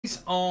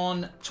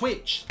On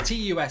Twitch,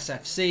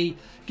 TUSFC.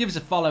 Give us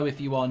a follow if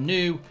you are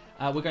new.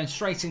 We're going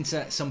straight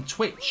into some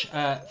Twitch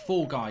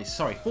Fall Guys.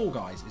 Sorry, Fall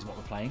Guys is what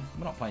we're playing.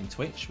 We're not playing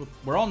Twitch.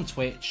 We're on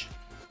Twitch.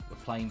 We're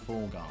playing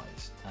Fall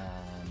Guys.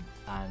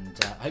 I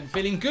hope you're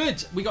feeling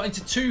good. We got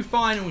into 2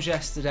 finals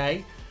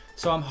yesterday,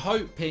 so I'm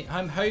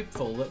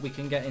hopeful that we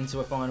can get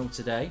into a final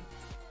today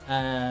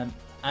and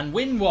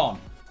win one.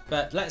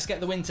 But let's get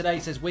the win today,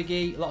 says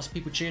Wiggy. Lots of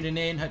people tuning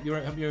in. Hope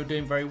you're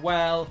doing very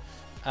well.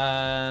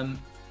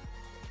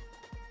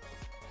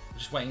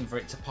 Just waiting for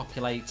it to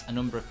populate a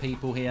number of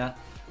people here.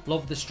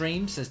 Love the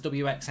stream, says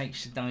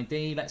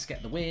WXHID. Let's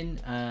get the win.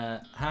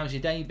 How's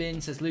your day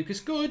been, says Lucas.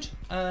 Good.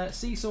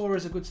 Seesaw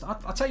is a good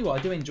start. I'll tell you what,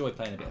 I do enjoy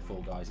playing a bit of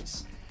Fall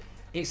Guys.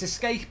 It's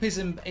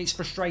escapism, it's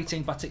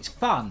frustrating, but it's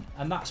fun.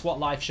 And that's what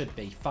life should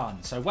be,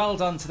 fun. So well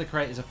done to the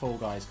creators of Fall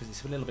Guys, because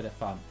it's a little bit of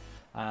fun.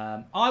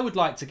 I would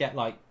like to get,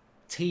 like,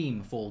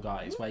 team Fall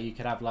Guys, where you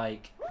could have,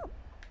 like,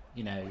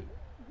 you know,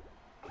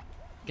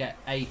 get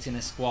 8 in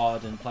a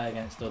squad and play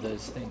against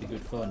others. I think it'd be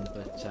good fun,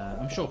 but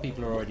I'm sure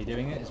people are already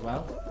doing it as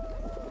well.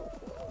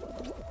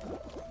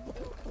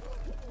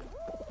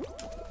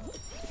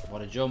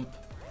 What a jump.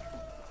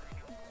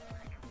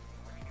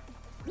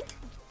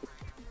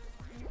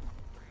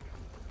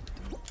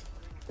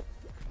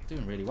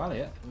 Doing really well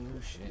here.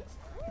 Oh shit.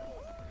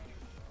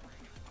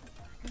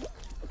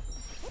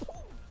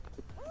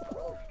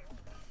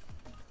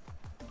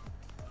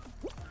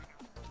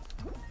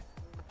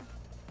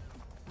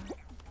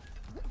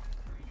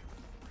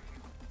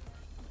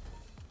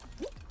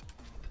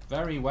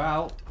 Very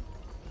well.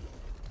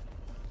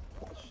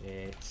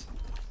 Shit.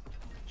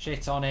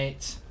 Shit on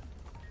it.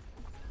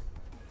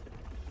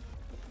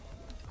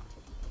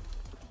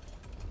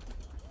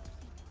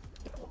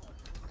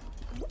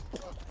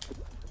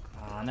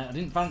 Ah, no, I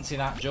didn't fancy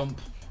that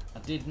jump. I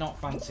did not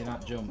fancy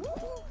that jump.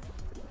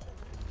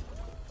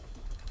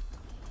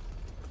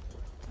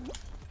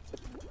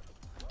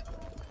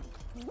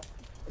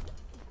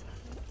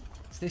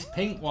 It's this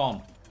pink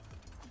one.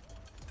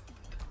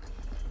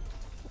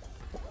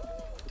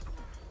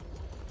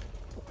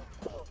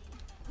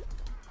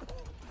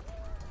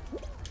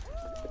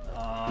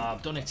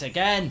 I've done it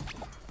again.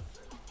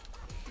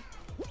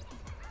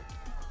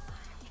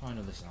 Try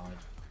another side.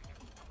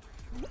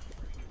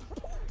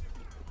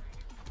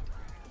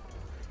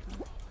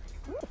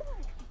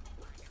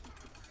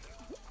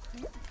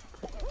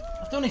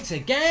 I've done it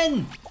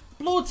again.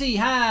 Bloody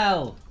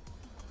hell.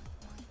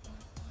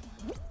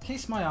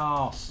 Kiss my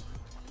arse.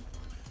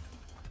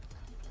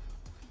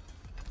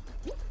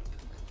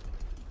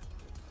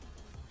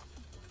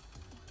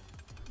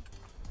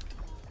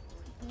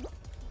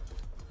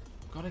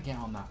 Gotta get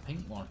on that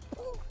pink one.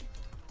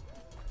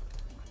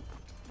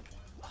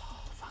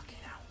 Oh, fucking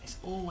hell. It's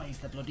always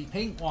the bloody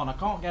pink one. I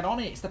can't get on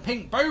it. It's the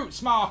pink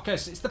boots,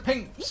 Marcus. It's the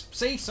pink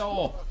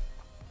seesaw.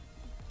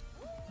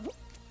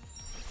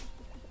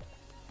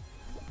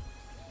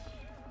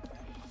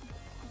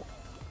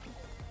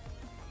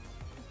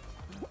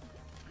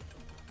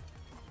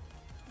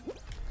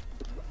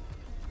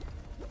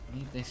 I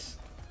need this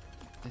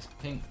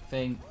pink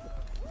thing.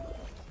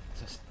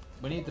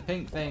 We need the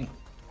pink thing.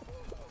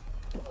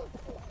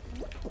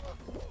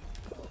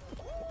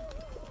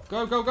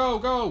 Go, go, go,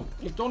 go!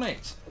 You've done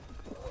it!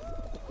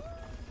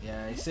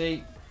 Yeah, you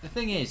see, the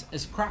thing is,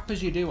 as crap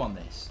as you do on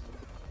this,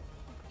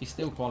 you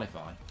still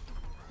qualify.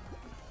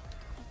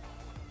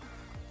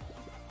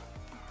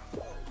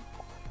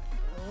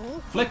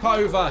 Flip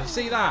over!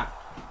 See that?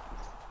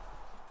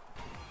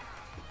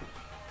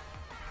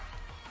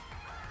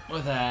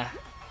 We're there.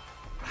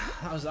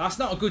 That's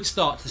not a good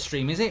start to the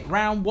stream, is it?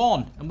 Round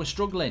 1, and we're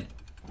struggling.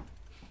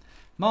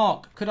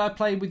 Mark, could I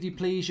play with you,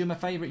 please? You're my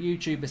favourite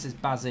YouTuber, says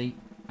Bazzy.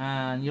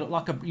 And you look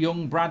like a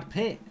young Brad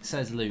Pitt,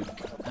 says Luke.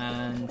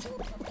 And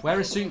wear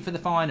a suit for the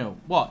final.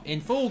 What? In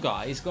Fall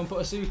Guys? Go and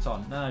put a suit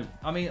on? No.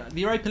 I mean,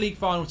 the Europa League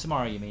final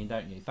tomorrow, you mean,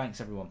 don't you? Thanks,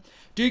 everyone.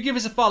 Do give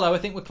us a follow. I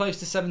think we're close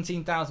to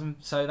 17,000,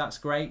 so that's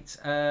great.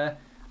 I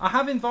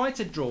have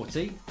invited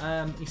Drawty.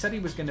 He said he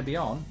was going to be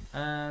on.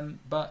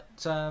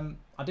 But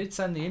I did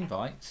send the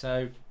invite,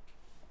 so...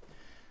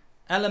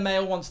 Ella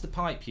Mail wants to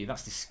pipe you.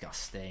 That's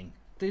disgusting.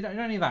 You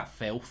don't need that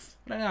filth.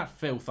 You don't need that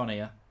filth on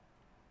here.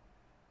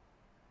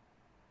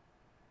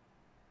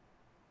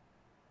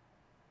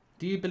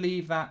 Do you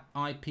believe that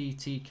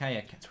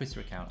IPTK Twitter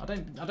account? I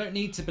don't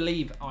need to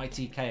believe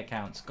ITK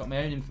accounts. Got my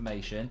own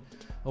information.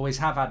 Always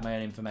have had my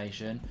own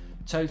information.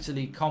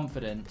 Totally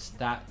confident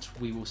that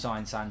we will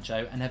sign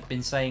Sancho and have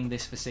been saying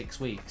this for 6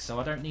 weeks. So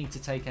I don't need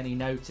to take any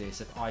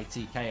notice of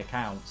ITK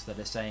accounts that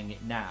are saying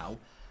it now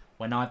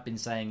when I've been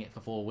saying it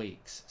for 4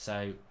 weeks.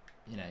 So,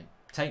 you know,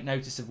 take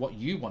notice of what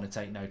you want to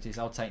take notice.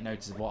 I'll take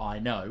notice of what I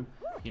know.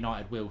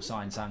 United will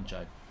sign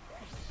Sancho.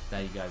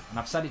 There you go. And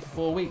I've said it for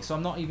 4 weeks, so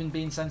I'm not even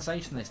being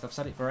sensationalist. I've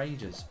said it for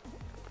ages.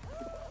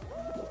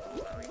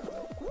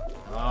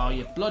 Oh,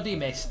 you bloody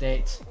missed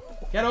it.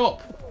 Get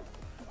up.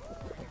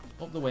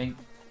 Up the wing.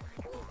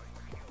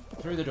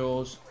 Through the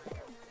doors.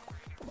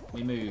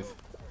 We move.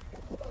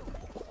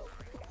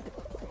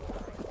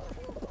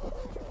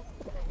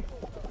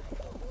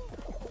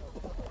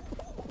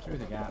 Through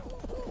the gap.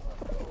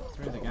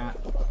 Through the gap.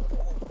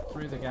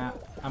 Through the gap.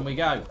 And we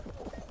go.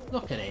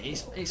 Look at it.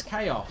 It's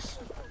chaos.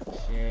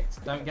 Shit.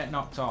 Don't get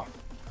knocked off.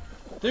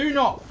 Do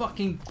not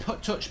fucking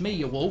touch me,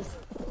 you wolf.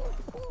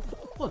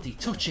 Bloody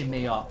touching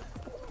me up.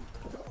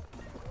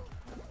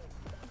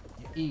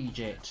 You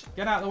Egypt.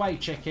 Get out of the way,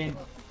 chicken.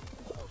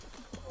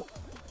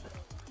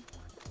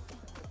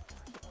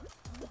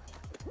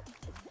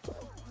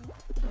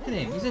 Look at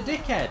him. He's a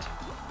dickhead.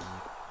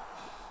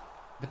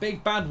 The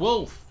big bad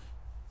wolf.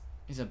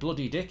 He's a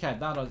bloody dickhead.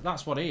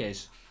 That's what he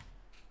is.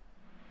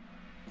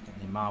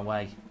 Getting in my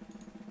way.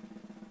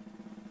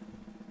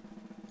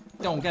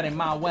 Don't get in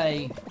my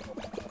way.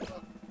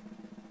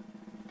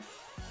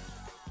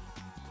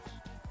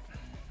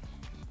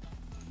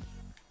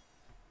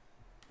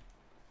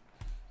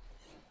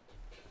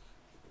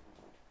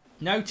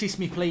 Notice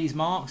me please,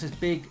 Mark. Says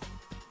big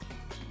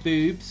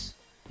boobs.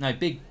 No,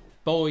 big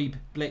boy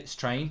blitz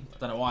train. I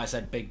don't know why I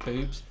said big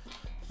boobs.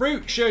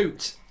 Fruit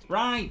shoot.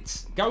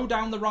 Right. Go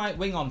down the right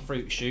wing on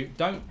fruit shoot.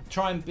 Don't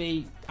try and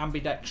be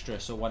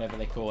ambidextrous or whatever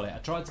they call it. I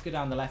tried to go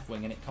down the left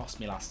wing and it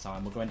cost me last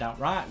time. We're going down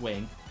right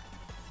wing.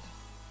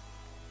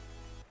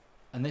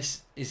 And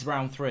this is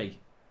round 3.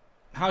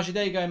 How's your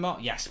day going, Mark?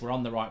 Yes, we're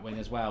on the right wing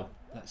as well.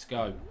 Let's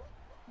go.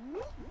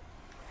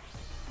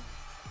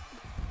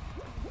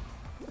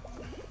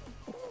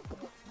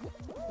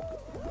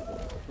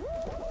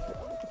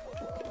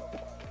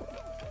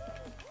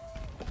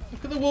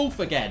 Look at the wolf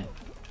again.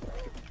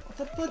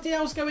 What the bloody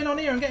hell's going on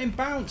here? I'm getting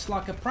bounced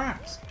like a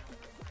prat.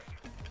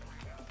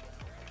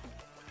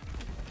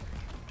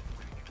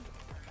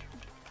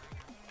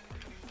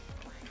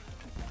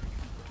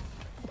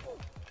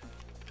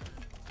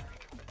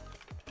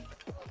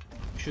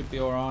 Should be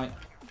alright.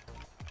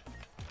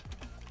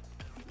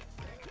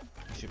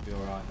 Should be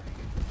alright.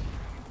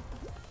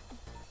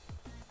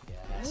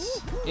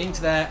 Yes.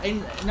 Into there.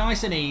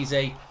 Nice and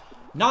easy.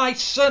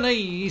 Nice and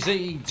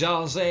easy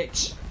does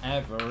it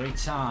every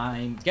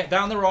time. Get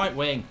down the right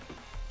wing.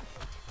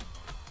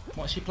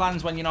 What's your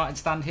plans when United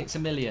stand hits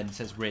 1 million,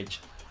 says Ridge.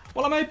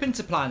 Well, I'm open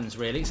to plans,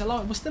 really.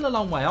 We're still a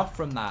long way off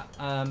from that.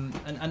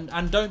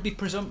 And don't be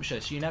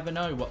presumptuous. You never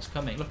know what's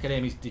coming. Look at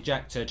him. He's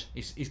dejected.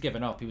 He's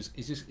given up.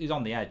 He's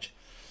on the edge.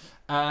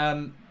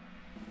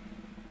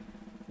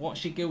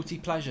 What's your guilty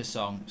pleasure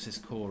song, says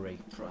Corey?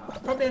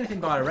 Probably anything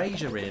by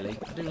Erasure, really.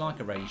 I do like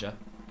Erasure.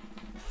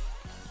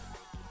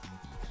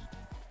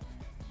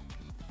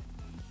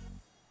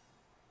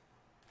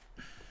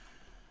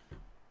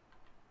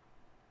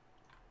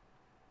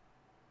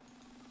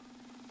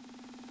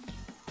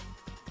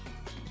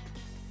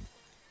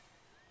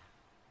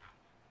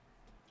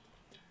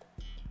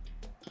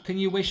 Can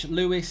you wish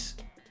Lewis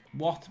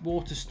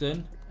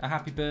Waterston a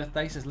happy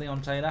birthday, says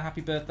Leon Taylor.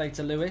 Happy birthday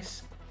to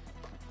Lewis.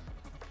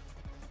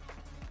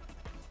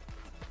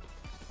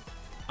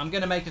 I'm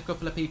going to make a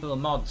couple of people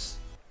mods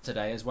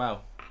today as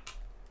well.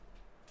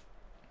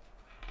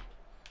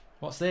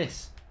 What's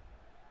this?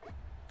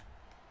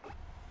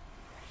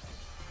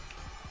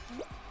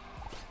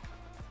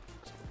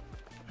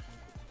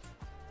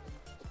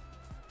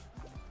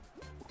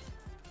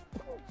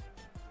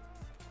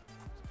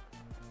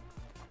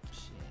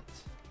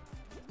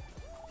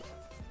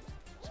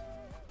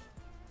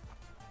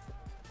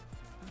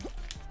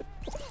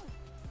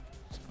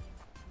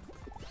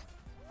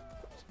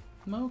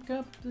 Woke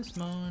up this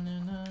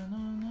morning.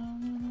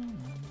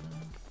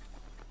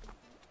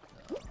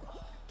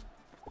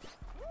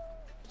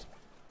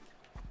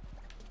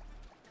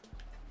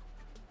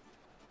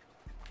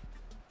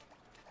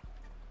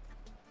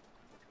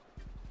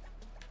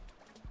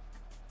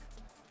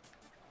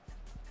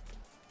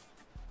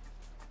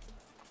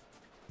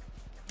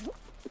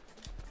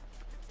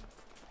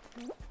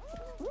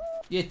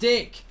 You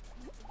dick!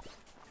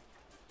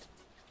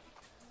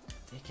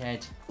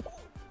 Dickhead.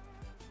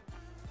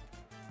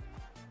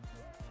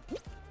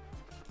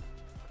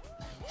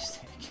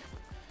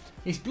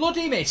 He's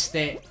bloody missed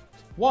it.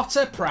 What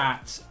a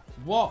prat.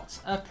 What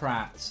a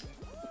prat.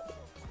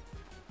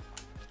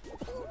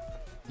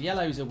 The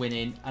yellows are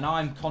winning and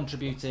I'm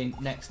contributing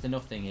next to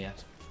nothing here.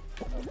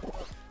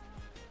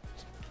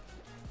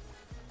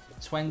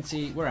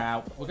 20. We're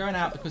out. We're going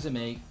out because of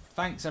me.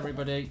 Thanks,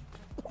 everybody.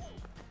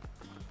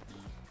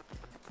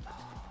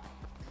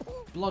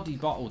 Bloody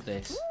bottled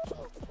this.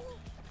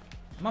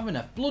 I'm having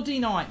a bloody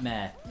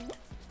nightmare.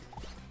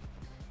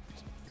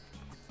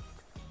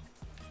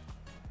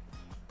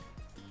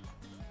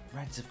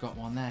 Reds have got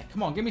one there.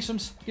 Come on, give me some.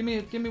 Give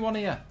me one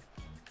here.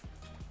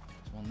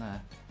 There's one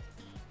there.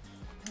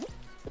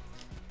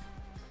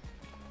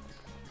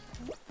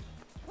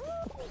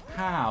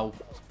 How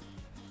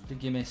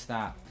did you miss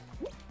that?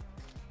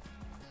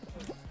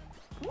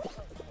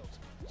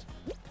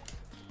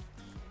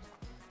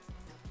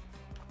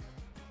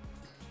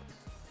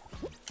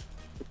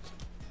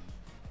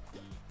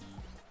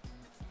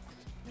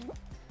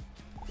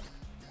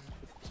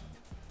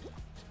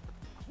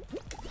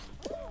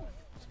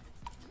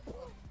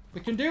 We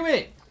can do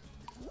it!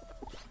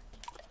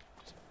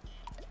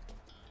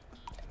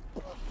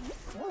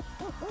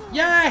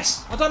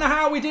 Yes! I don't know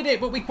how we did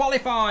it, but we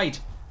qualified!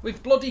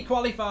 We've bloody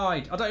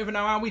qualified. I don't even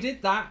know how we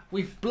did that.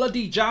 We've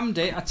bloody jammed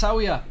it, I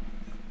tell you.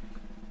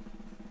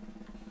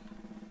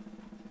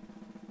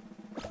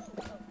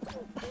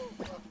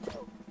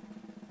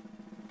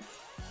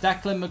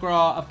 Declan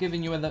McGrath, I've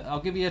given you I'll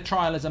give you a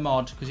trial as a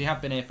mod because you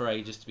have been here for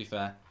ages, to be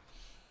fair.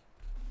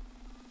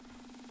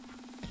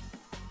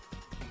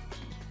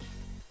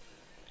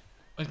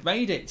 We've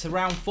made it to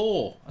round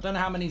 4. I don't know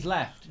how many's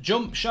left.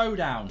 Jump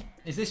Showdown.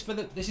 Is this for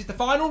the? This is the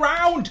final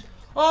round.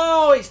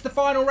 Oh, it's the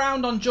final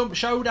round on Jump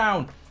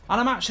Showdown, and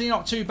I'm actually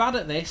not too bad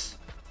at this.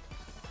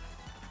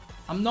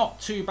 I'm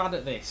not too bad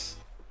at this.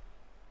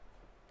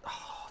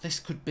 Oh, this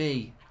could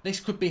be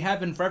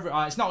heaven for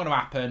everyone. It's not going to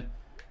happen.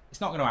 It's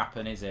not going to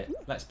happen, is it?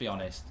 Let's be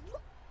honest.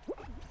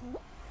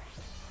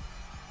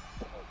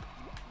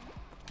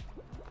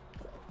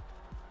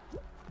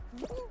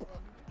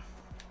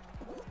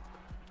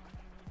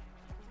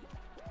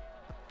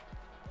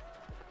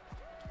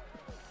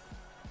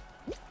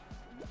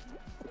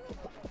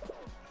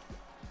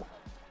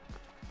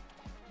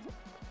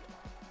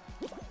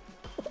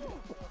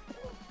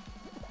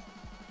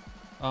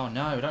 Oh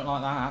no, I don't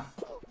like that.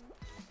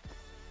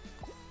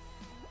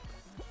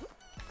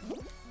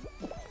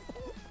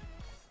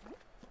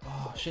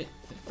 Oh shit,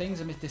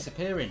 things are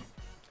disappearing.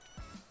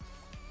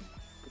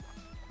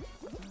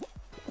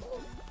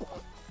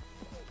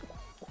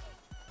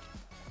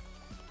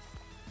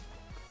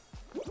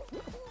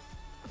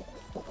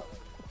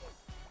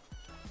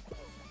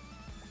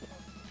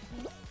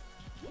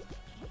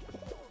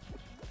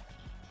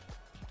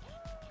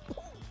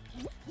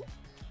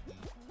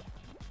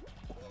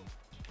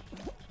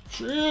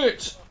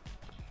 Shit!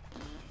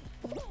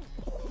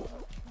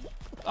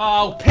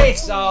 Oh,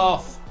 piss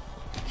off!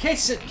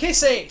 Kiss it!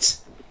 Kiss it!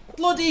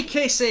 Bloody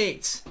kiss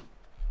it!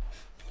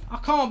 I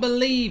can't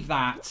believe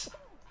that.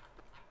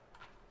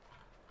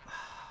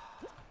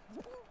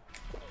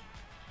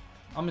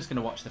 I'm just going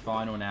to watch the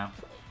final now.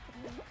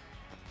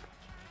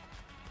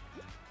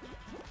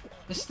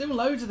 There's still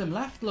loads of them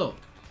left, look.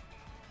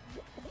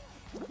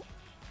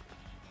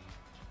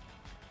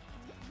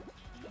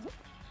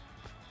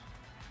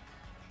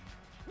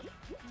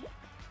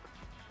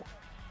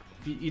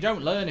 You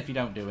don't learn if you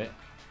don't do it.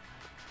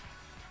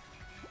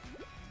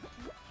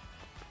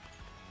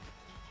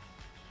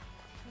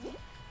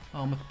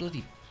 Oh, my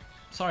bloody...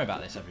 Sorry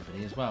about this,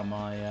 everybody, as well.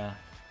 My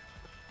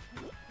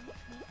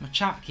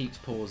chat keeps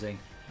pausing,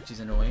 which is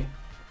annoying.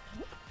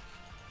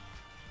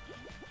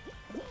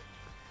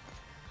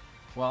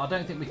 Well, I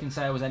don't think we can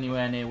say I was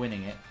anywhere near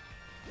winning it.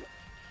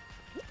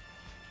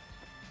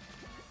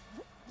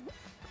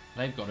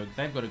 They've got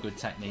a good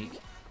technique.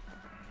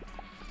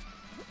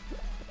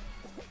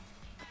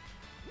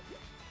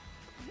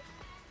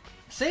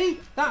 See?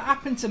 That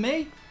happened to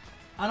me.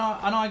 And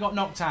I got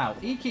knocked out.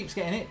 He keeps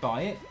getting hit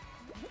by it.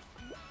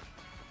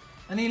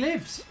 And he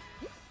lives.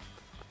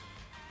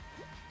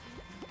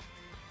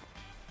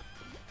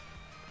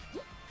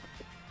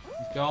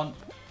 He's gone.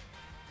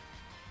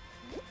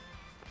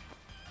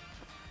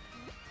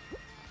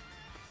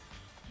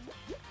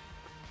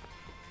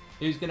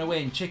 Who's going to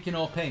win? Chicken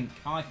or pink?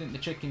 I think the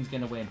chicken's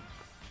going to win.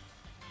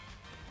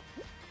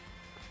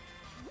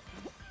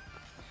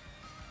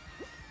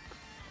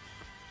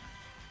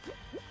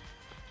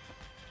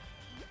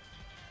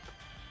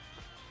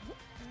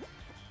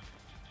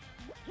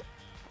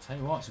 Tell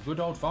you what, it's a good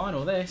old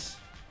final, this.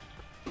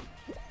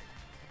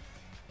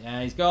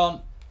 Yeah, he's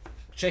gone.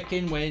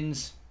 Chicken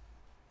wins.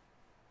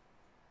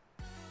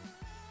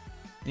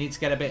 Needs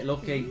to get a bit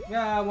lucky.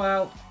 Yeah,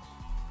 well.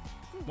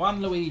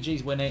 One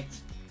Luigi's win it.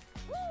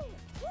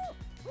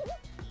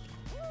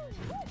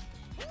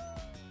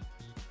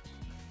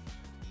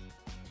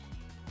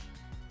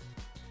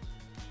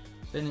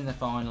 Been in the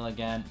final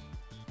again.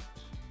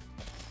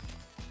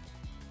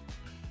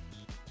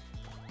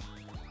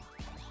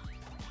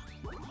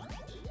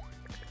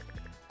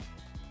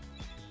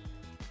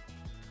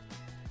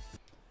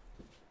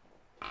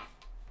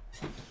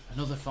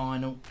 Another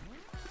final.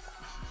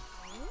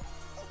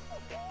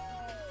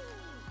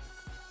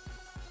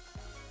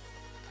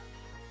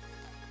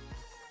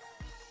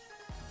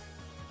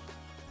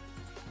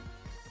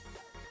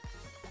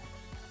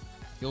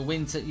 You'll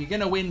win. You're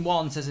going to win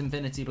one, says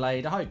Infinity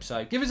Blade. I hope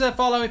so. Give us a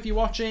follow if you're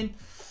watching.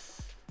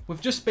 We've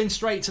just been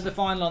straight to the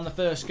final on the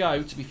first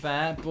go, to be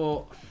fair,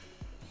 but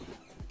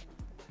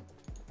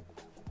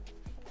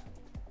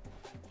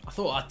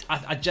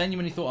I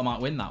genuinely thought I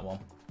might win that one.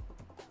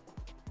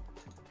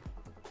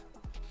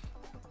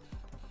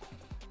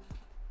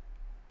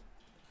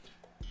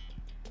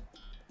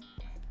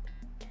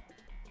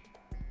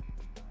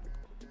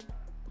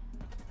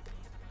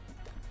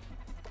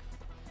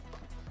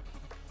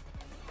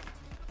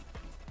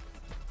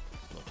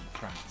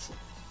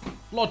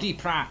 Bloody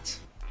Pratt.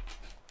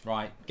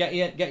 Right, get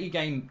your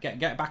game,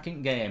 get back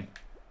in game.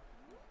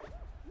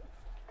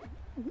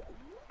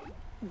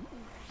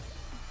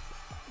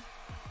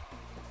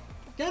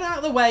 Get out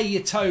of the way, you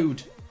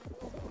toad.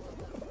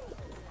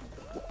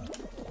 Over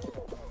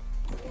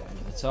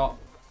the top.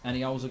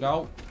 Any holes a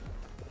goal.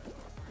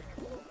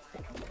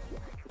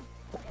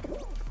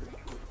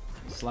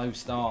 Slow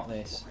start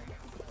this.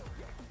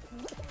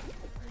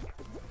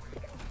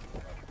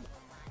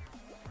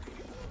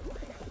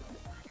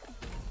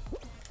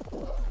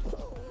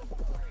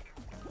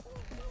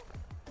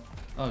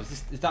 Oh,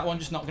 is that one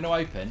just not going to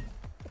open?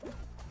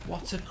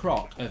 What a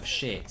crock of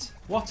shit.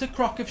 What a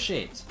crock of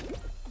shit.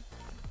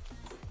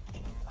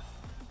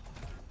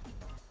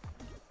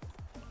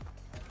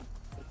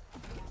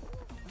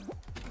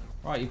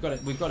 Right,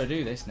 we've got to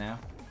do this now.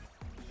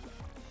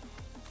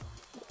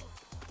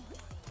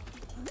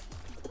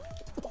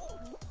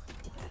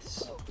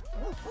 Yes.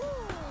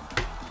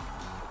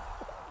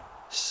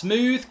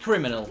 Smooth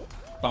criminal.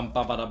 Bum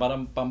ba ba da ba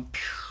dum bum.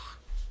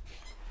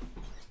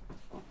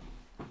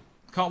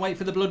 Can't wait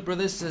for the Blood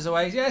Brothers as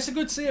always. Yeah, it's a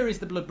good series,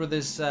 the Blood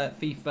Brothers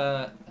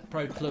FIFA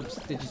Pro Clubs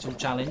Digital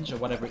Challenge or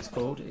whatever it's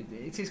called.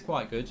 It is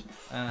quite good.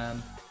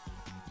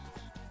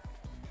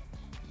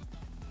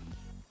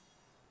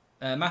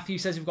 Matthew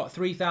says we've got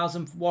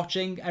 3,000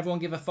 watching. Everyone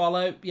give a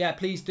follow. Yeah,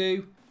 please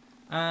do.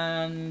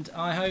 And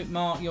I hope,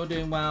 Mark, you're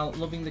doing well.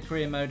 Loving the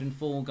career mode and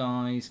Fall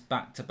Guys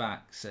back to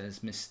back, says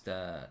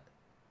Mr.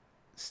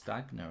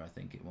 Stagner, I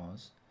think it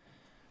was.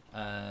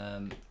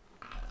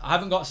 I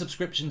haven't got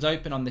subscriptions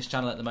open on this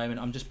channel at the moment.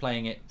 I'm just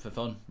playing it for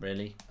fun,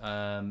 really.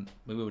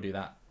 We will do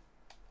that,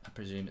 I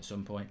presume, at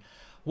some point.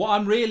 What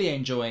I'm really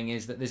enjoying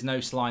is that there's no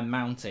Slime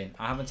Mountain.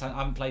 I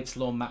haven't played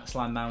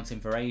Slime Mountain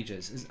for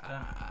ages.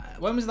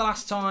 When was the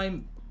last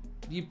time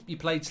you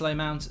played Slime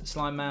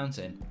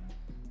Mountain?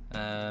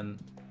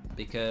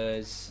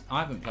 Because I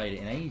haven't played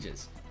it in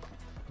ages.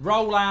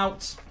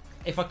 Rollout.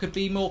 If I could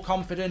be more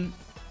confident,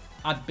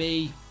 I'd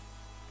be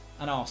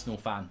an Arsenal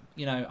fan.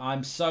 You know,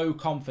 I'm so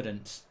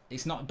confident.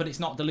 But it's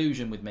not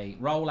delusion with me.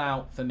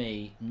 Rollout for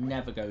me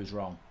never goes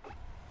wrong.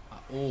 I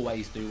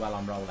always do well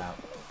on rollout.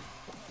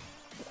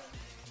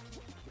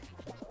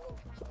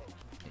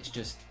 It's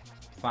just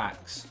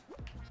facts.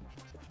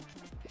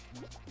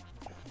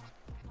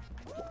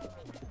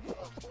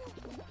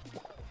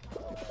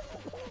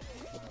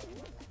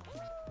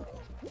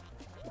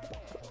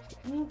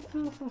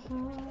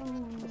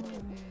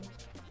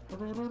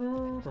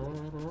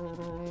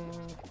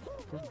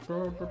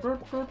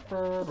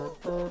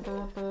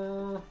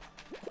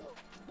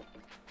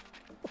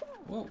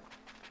 Whoop.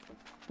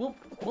 Whoop,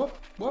 whoop,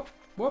 whoop,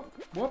 whoop,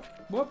 whoop,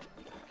 whoop.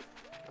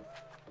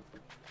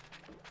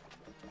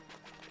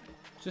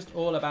 It's just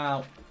all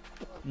about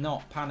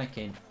not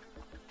panicking.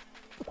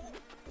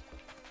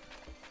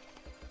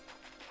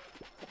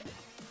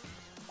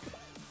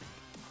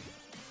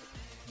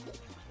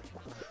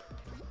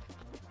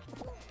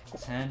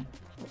 Ten.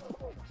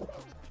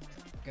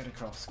 Get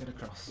across, get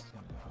across.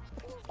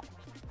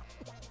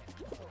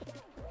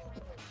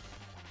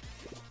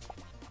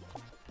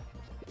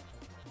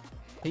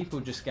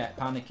 People just get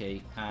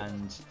panicky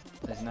and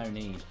there's no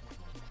need.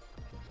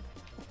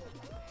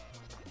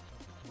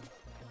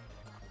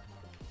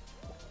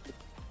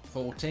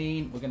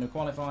 $14, we're going to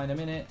qualify in a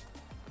minute.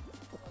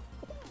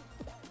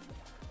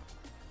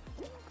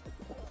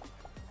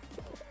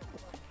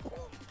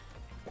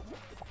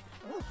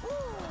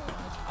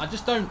 I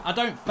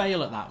don't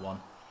fail at that one.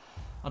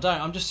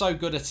 I'm just so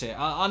good at it.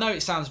 I know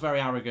it sounds very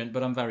arrogant,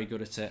 but I'm very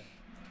good at it.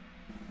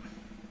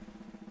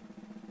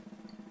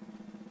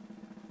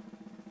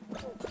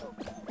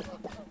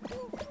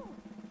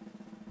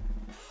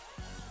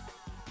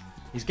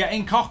 He's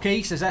getting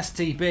cocky, says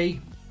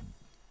STB.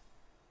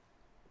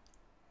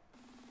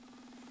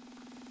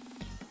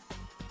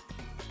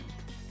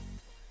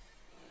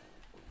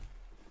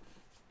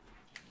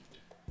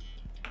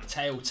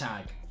 Tail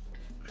tag.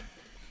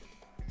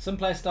 Some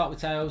players start with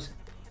tails.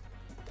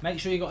 Make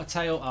sure you got a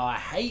tail. Oh, I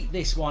hate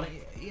this one.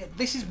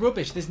 This is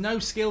rubbish. There's no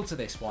skill to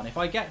this one. If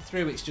I get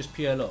through, it's just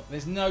pure luck.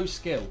 There's no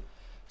skill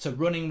to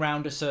running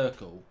round a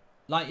circle.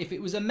 Like, if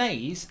it was a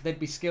maze, there'd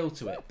be skill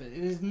to it. But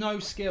there's no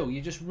skill.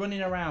 You're just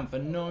running around for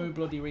no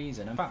bloody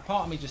reason. In fact,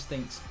 part of me just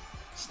thinks,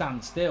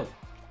 stand still.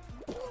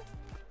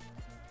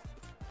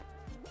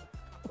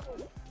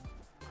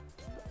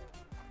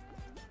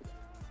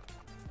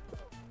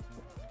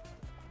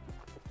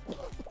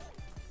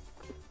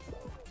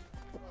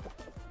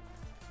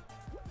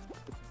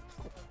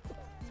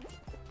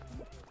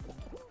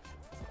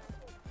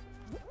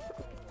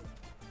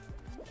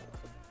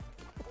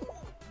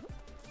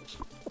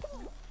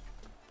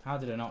 How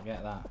did I not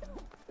get that?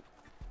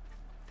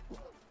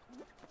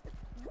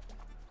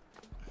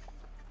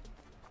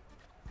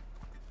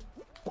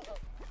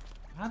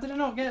 How did I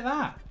not get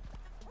that?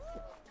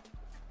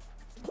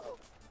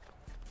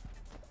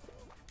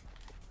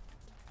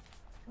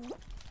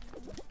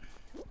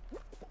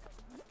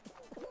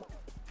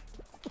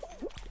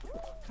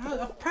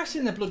 I'm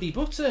pressing the bloody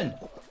button.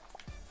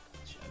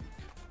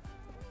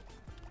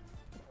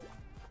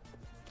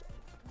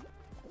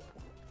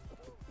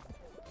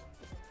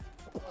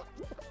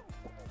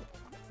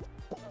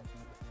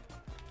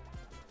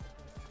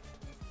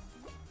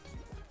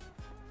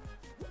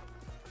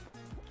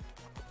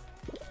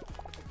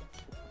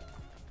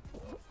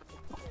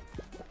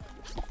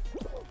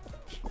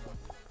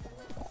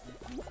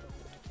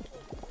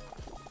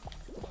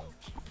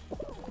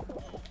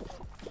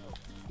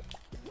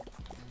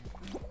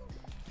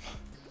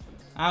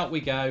 Out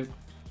we go.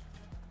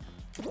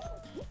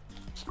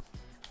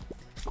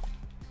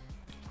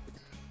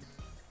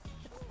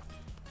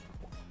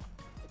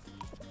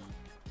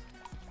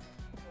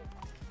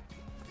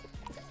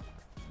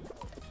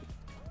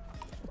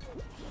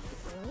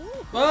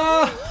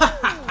 Oh!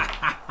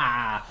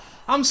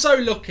 I'm so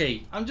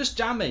lucky. I'm just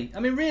jammy. I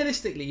mean,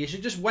 realistically, you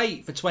should just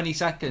wait for 20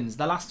 seconds,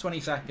 the last 20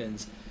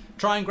 seconds,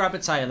 try and grab a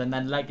tail and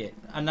then leg it.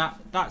 And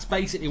that's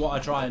basically what I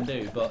try and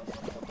do, but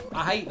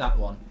I hate that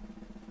one.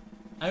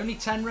 Only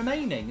 10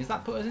 remaining. Does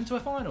that put us into a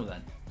final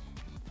then?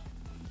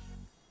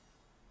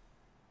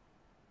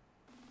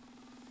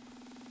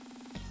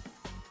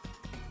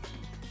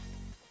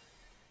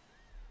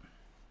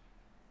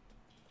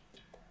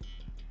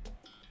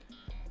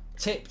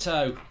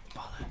 Tiptoe.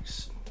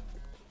 Bollocks.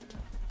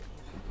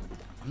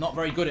 I'm not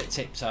very good at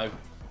tiptoe.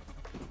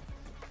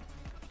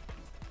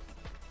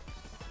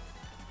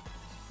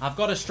 I've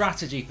got a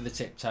strategy for the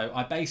tiptoe.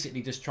 I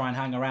basically just try and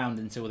hang around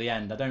until the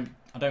end.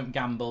 I don't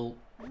gamble.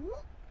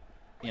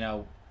 You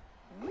know,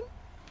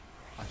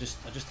 I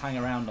just hang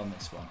around on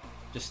this one.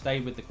 Just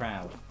stay with the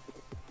crowd.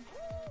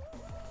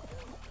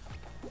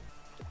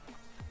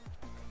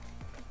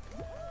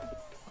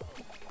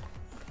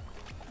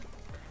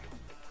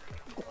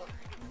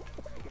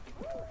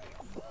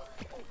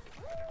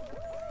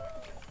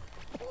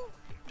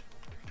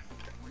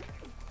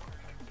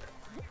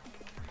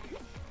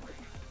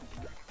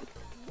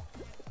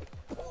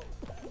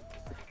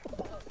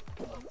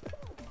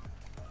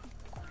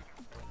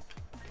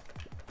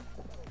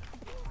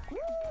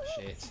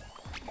 Shit.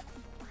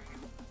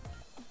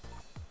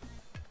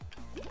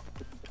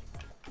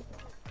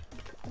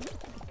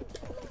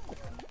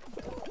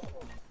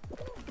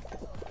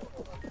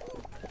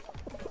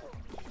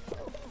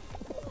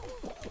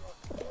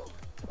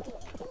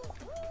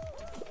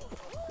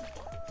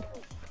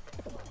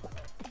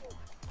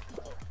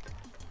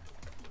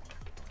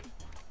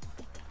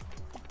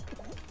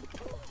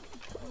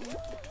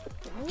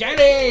 Get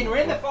in! We're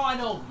in the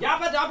final!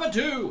 Yabba dabba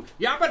doo!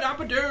 Yabba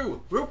dabba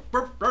doo!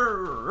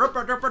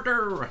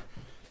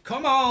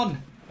 Come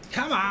on!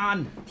 Come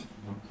on!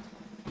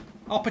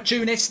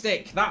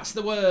 Opportunistic, that's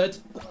the word.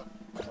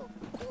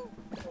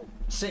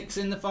 6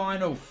 in the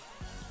final.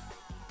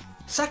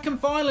 Second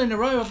final in a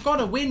row. I've got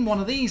to win one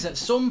of these at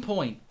some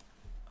point.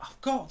 I've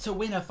got to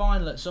win a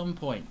final at some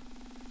point.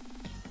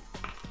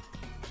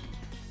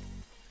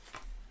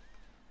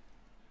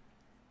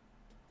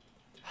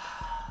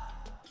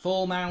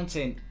 Fall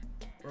Mountain.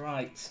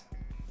 Right.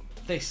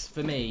 This,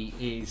 for me,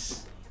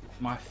 is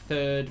my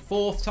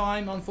fourth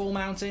time on Fall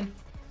Mountain.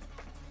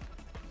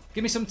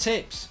 Give me some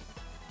tips.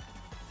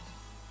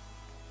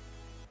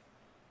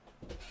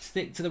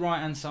 Stick to the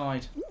right-hand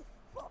side.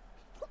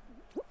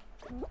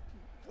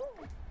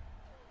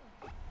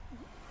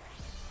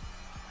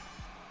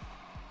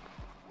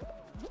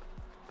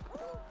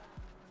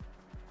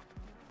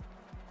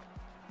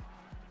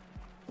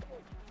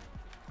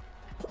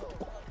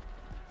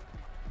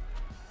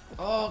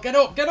 Oh, get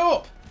up, get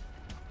up!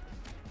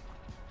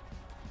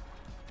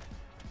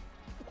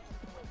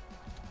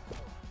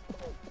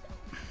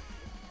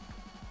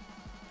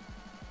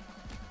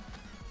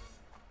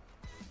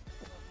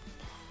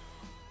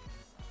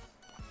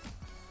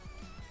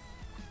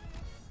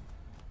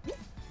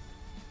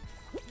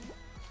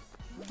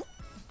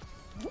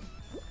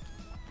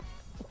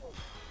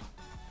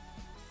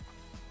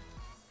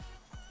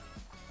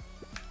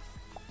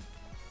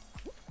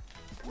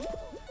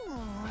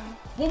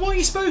 Well, what are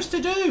you supposed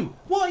to do?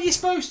 What are you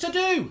supposed to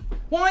do?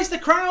 Why is the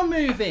crown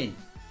moving?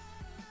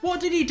 What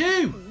did he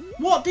do?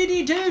 What did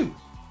he do?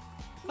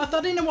 I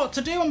didn't know what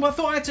to do, and I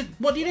thought I had to...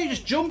 What do you do?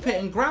 Just jump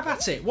it and grab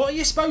at it. What are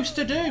you supposed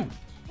to do?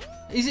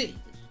 Is it...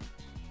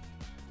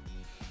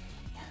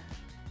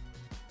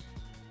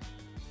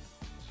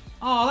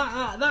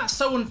 Oh, that's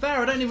so unfair.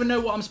 I don't even know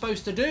what I'm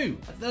supposed to do.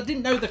 I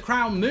didn't know the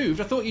crown moved.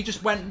 I thought you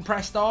just went and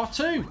pressed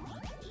R2.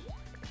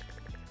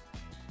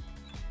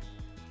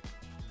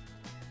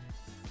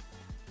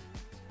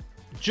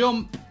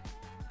 Jump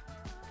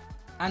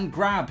and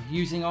grab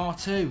using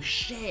R2.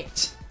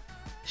 Shit.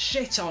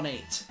 Shit on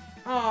it.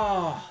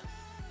 Oh.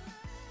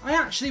 I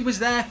actually was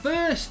there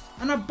first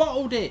and I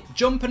bottled it.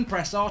 Jump and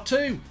press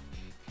R2.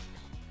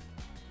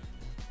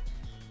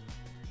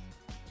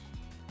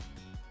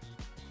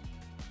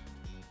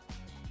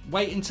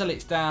 Wait until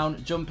it's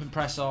down. Jump and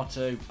press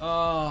R2.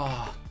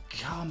 Oh,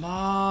 come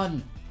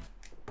on.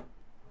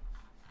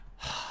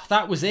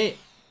 That was it.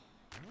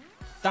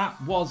 That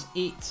was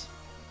it.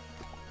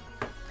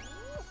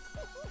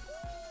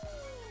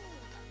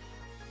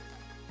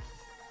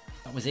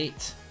 That was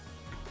it.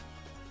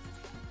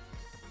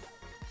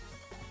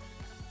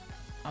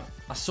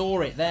 I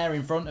saw it there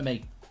in front of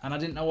me, and I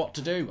didn't know what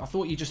to do. I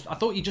thought you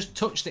just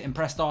touched it and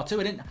pressed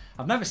R2.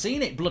 I've never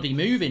seen it bloody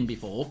moving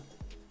before.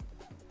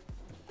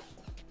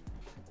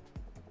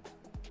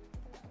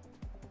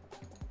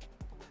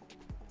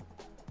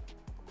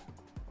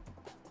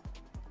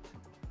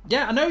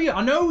 Yeah, I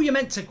know you're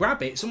meant to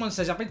grab it. Someone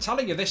says I've been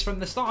telling you this from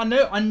the start.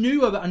 I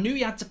knew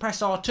you had to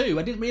press R2.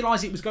 I didn't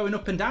realise it was going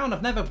up and down.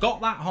 I've never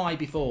got that high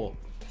before.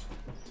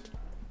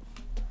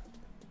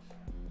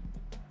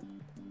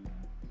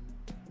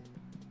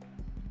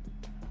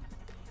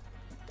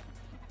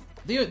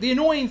 The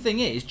annoying thing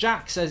is,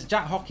 Jack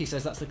Hockey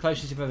says that's the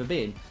closest you've ever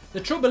been. The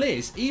trouble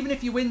is, even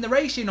if you win the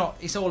race,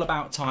 it's all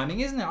about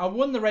timing, isn't it? I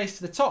won the race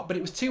to the top, but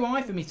it was too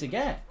high for me to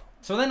get.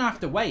 So then I have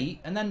to wait,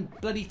 and then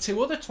bloody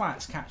 2 other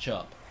twats catch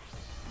up.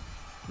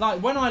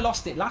 Like, when I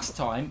lost it last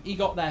time, he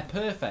got there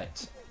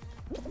perfect.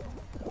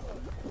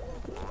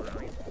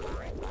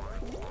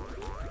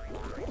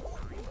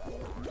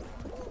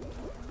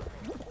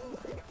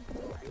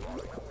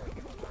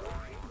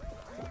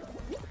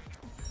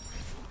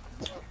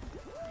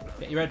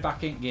 Get your head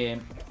back in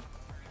game.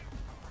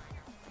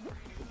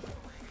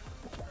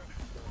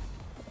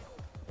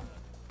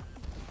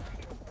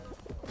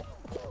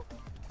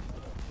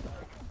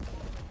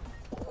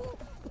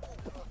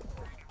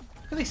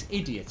 Look at this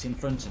idiot in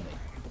front of me.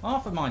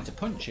 Half a mind to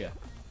punch you,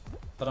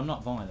 but I'm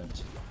not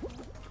violent.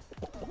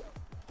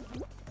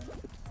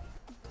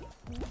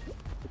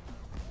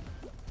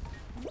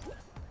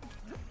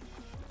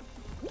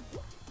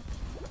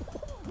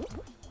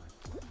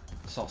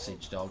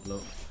 Sausage dog,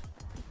 look.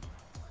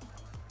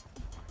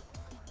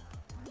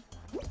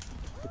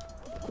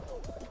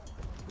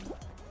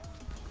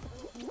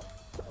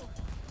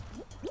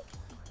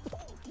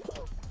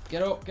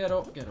 Get up, get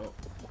up, get up.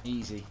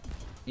 Easy.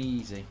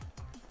 Easy.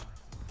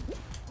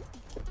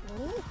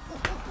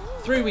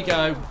 Through we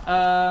go.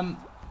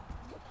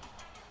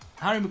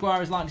 Harry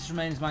Maguire is likely to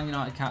remain as Man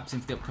United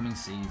captain for the upcoming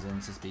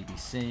season, says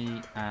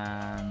BBC.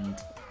 And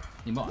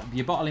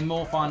you're bottling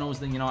more finals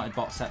than United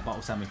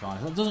bottle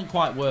semi-finals. That doesn't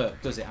quite work,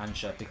 does it,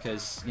 Ansha?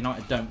 Because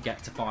United don't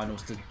get to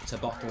finals to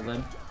bottle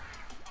them.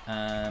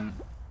 I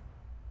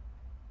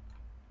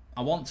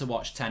want to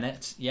watch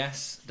Tenet.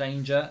 Yes,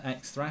 Danger,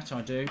 X-Threat,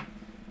 I do.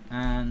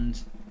 And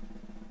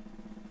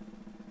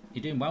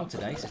you're doing well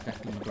today, says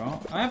Declan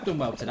McGrath. I have done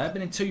well today. I've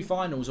been in 2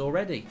 finals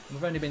already.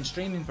 We've only been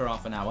streaming for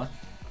half an hour.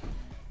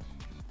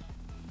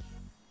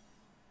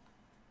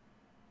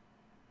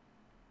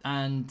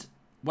 And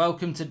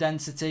welcome to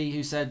Density,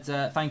 who said,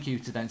 thank you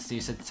to Density,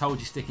 who said, told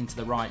you sticking to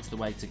the right's the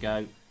way to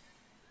go.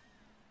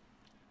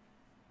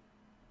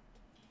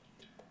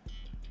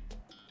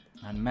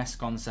 And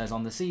Mescon says,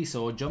 on the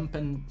seesaw, jump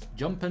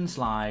and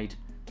slide,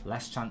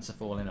 less chance of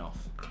falling off.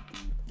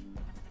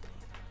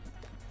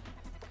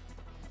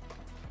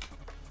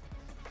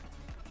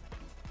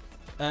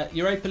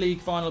 Europa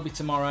League final will be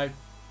tomorrow,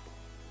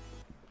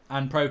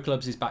 and Pro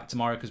Clubs is back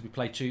tomorrow because we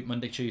play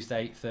Monday,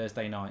 Tuesday,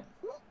 Thursday night.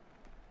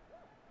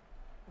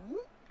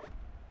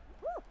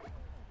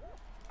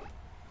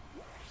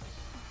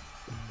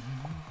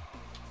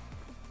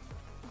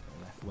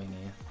 Left wing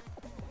here.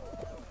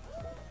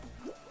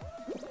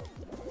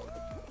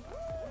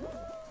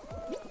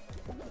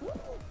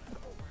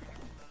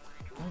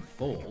 Don't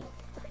fall.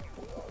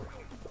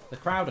 The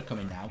crowd are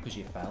coming now because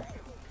you fell.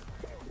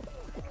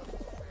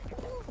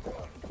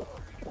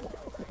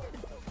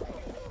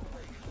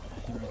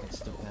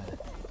 Stuck there.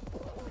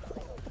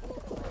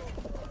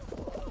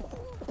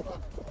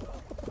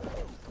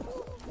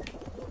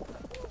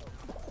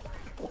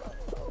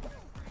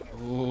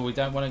 Oh, we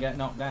don't want to get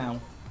knocked down.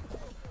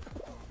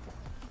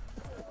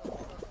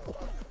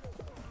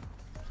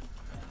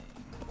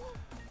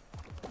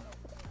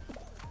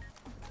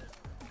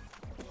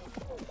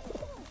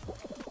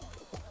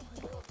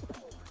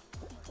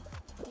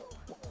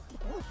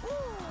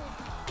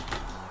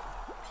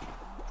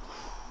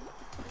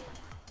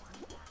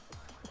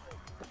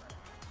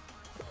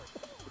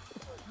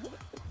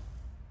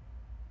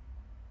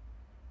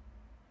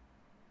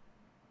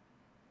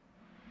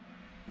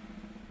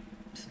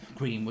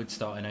 Greenwood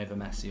starting over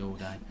Messi all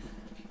day.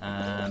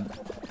 Are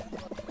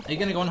you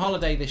going to go on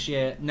holiday this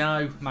year?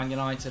 No, Man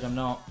United, I'm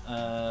not.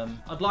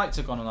 I'd like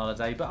to go on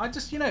holiday, but I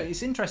just,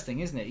 it's interesting,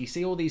 isn't it? You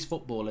see all these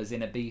footballers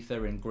in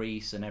Ibiza and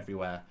Greece and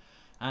everywhere.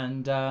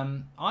 And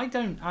I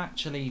don't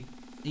actually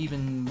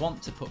even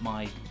want to put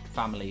my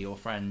family or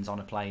friends on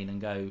a plane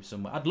and go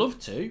somewhere. I'd love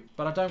to,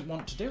 but I don't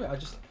want to do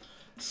it.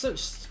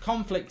 Such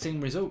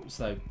conflicting results,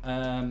 though.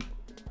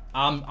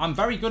 I'm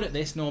very good at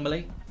this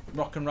normally.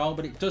 Rock and roll,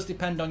 but it does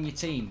depend on your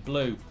team.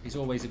 Blue is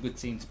always a good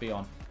team to be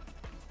on.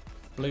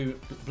 Blue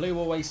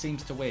always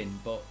seems to win,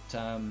 but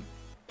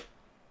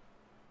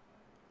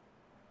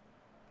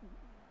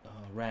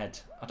red.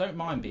 I don't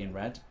mind being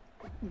red.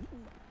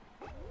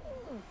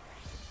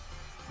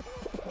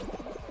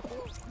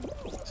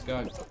 Let's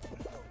go.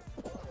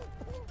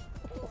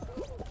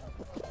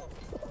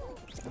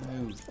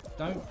 No,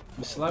 don't.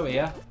 We're slow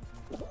here.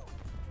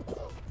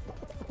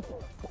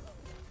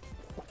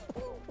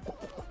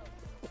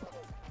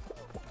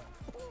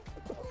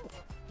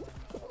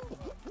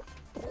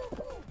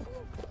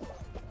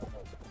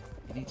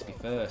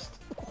 First.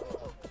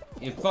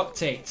 You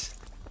fucked it.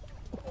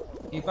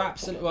 You've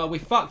absolutely... Well, we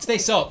fucked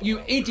this up.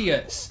 You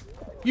idiots.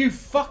 You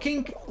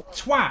fucking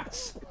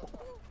twats.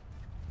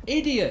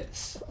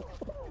 Idiots.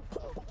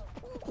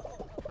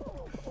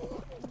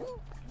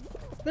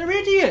 They're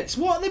idiots.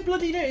 What are they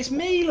bloody doing? It's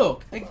me,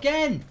 look.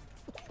 Again.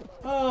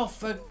 Oh,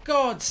 for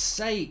God's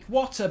sake.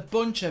 What a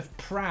bunch of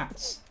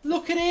prats.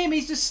 Look at him.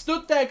 He's just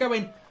stood there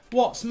going,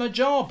 what's my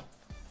job?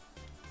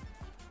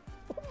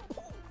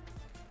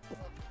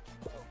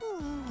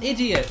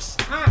 Idiots.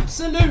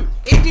 Absolute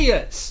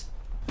idiots.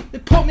 They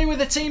put me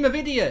with a team of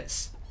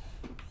idiots.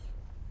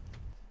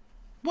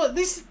 What?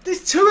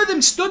 There's two of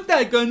them stood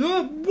there going,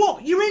 oh,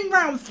 what? You're in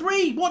round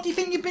 3. What do you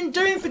think you've been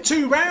doing for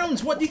 2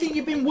 rounds? What do you think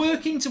you've been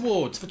working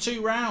towards for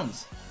 2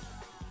 rounds?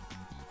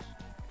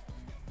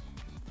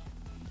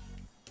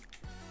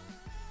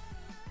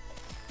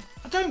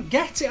 I don't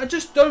get it. I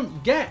just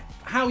don't get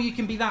how you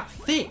can be that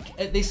thick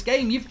at this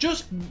game. You've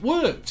just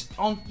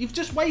you've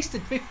just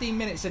wasted 15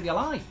 minutes of your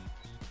life.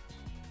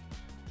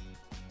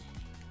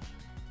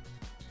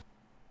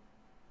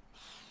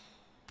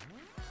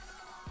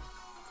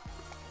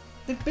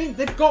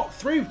 They've got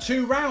through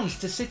 2 rounds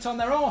to sit on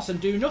their arse and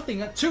do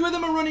nothing. 2 of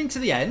them are running to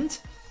the end.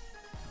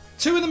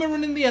 2 of them are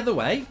running the other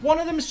way. 1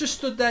 of them's just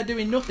stood there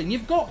doing nothing.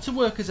 You've got to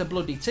work as a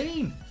bloody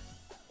team.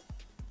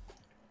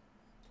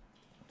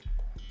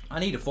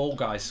 I need a Fall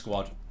Guys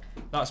squad.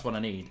 That's what I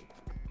need.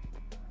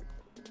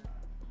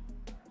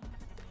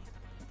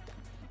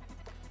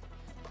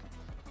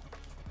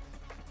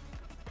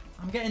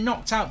 I'm getting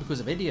knocked out because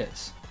of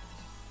idiots.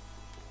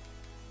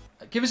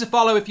 Give us a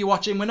follow if you're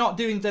watching. We're not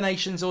doing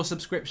donations or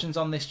subscriptions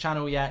on this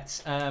channel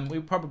yet. We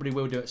probably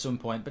will do at some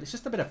point, but it's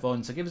just a bit of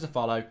fun, so give us a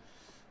follow.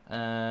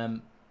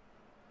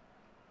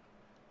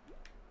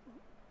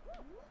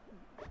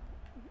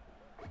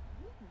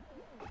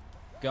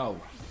 Go.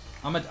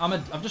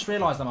 I've just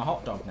realised I'm a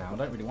hot dog now. I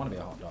don't really want to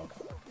be a hot dog.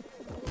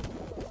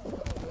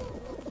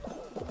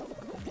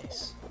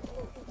 Miss.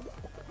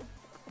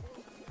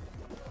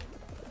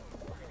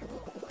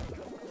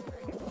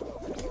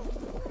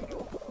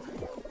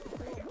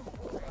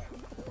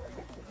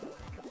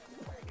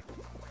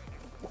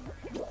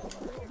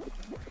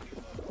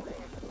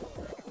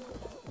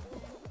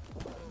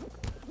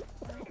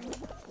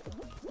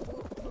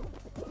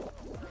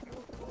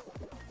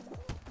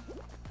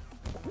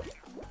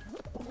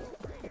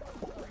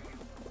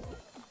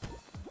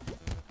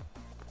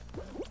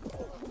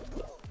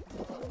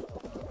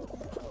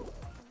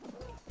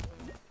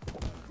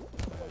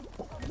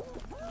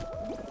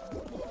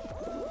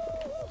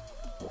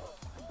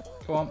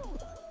 Come on,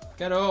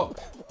 get up.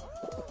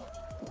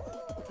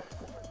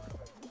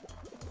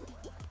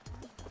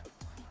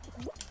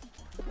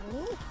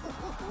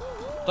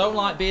 Don't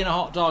like being a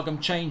hot dog, I'm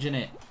changing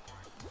it.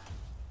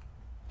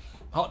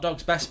 Hot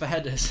dog's best for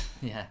headers,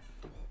 yeah.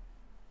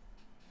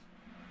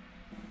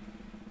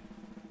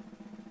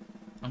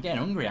 I'm getting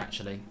hungry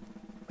actually.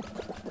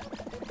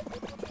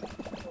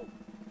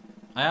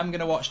 I am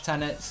going to watch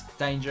Tenet's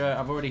Danger,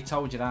 I've already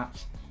told you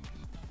that.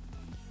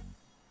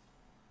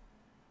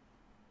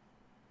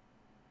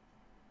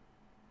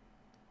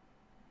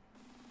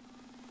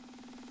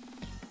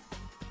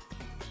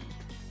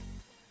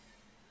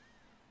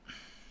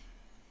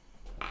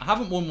 I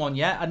haven't won one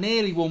yet. I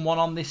nearly won one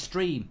on this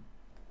stream.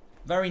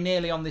 Very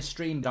nearly on this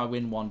stream did I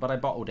win one, but I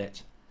bottled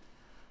it.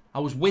 I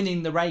was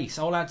winning the race.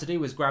 All I had to do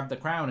was grab the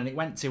crown and it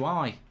went too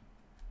high.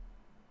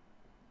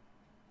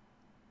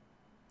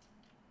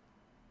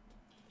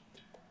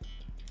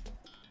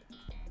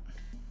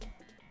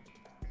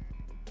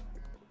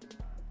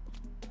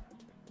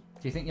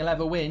 Do you think you'll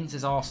ever win,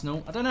 says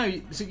Arsenal? I don't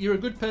know. You're a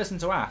good person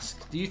to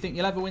ask. Do you think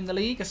you'll ever win the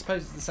league? I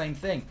suppose it's the same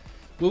thing.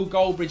 Will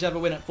Goldbridge ever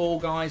win at Fall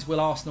Guys? Will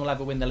Arsenal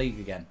ever win the league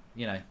again?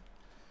 You know,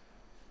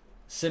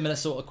 similar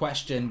sort of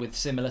question with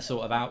similar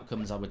sort of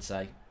outcomes, I would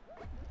say.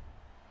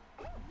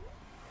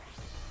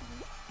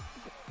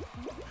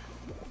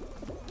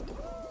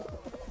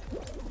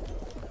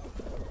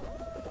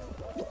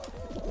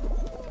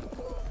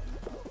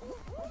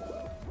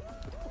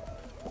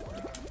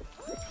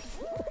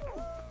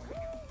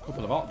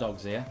 Couple of hot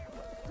dogs here.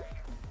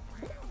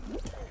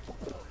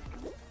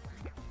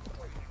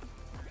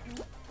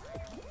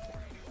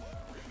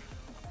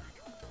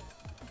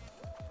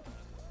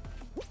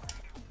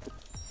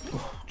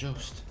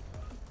 Just.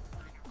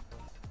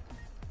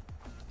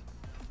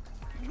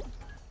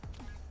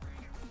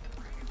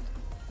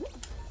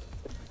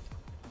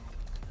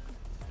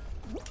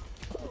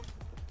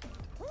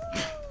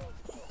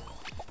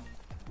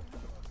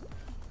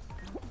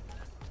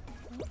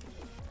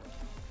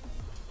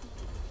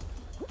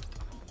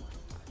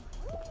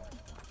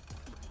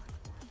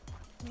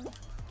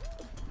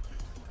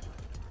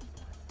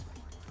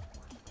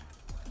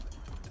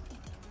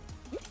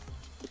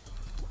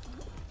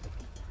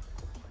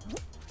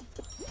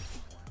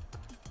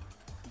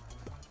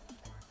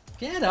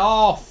 Get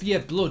off, you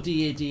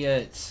bloody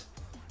idiot.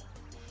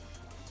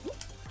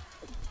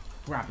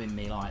 Grabbing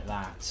me like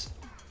that.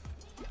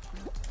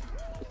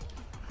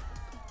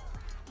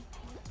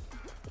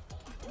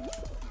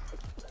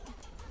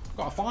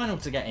 Got a final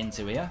to get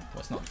into here. Well,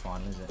 it's not the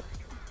final, is it?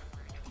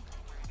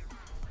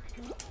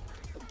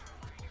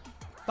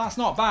 That's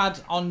not bad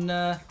on...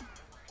 That's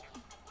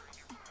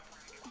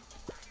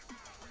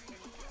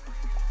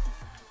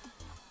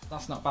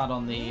not bad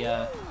on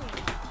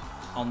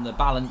the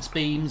balance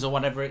beams or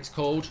whatever it's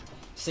called.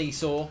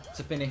 Seesaw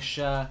to finish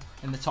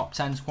in the top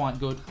 10 is quite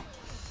good.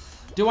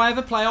 Do I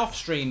ever play off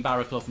stream,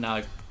 Barraclough?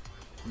 No.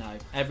 No.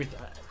 Everything.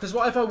 Because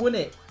what if I won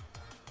it?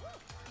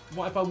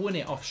 what if I won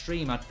it off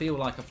stream? I'd feel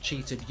like I've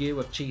cheated you,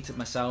 I've cheated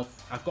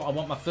myself. I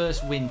want my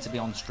first win to be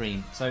on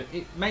stream. So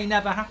it may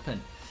never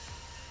happen.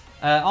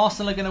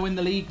 Arsenal are going to win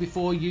the league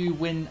before you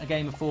win a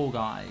game of Fall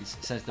Guys,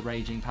 says the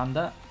Raging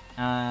Panda.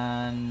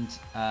 And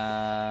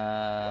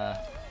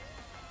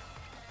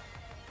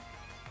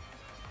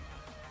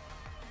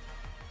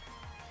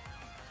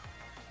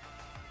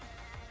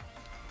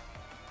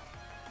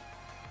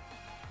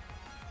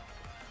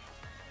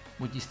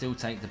would you still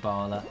take the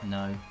Barla?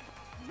 No.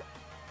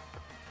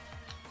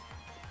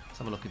 Let's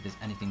have a look if there's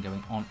anything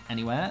going on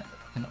anywhere.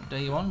 I can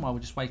update you on while we're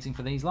just waiting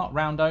for these lot.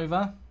 Round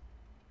over.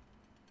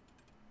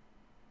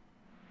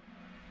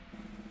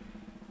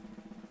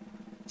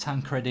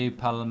 Tancredo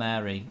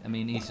Palmieri. I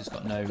mean, he's just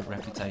got no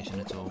reputation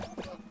at all.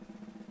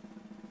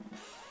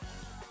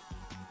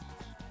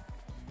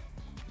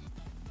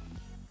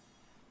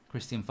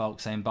 Christian Falk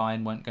saying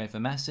Bayern won't go for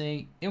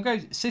Messi. He'll go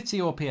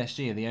City or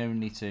PSG are the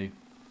only two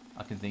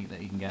I can think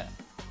that he can get.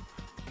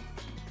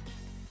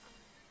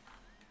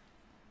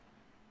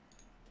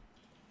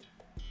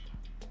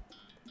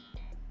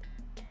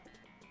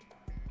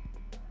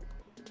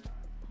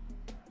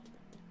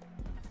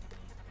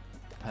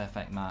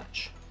 Perfect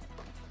match.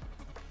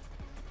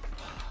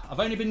 I've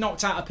only been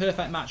knocked out a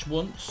perfect match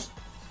once.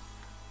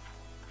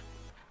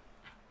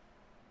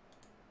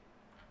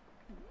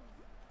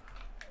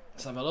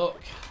 Let's have a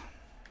look.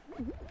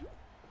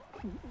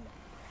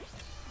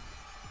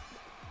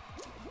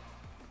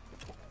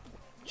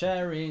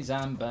 Cherries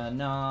and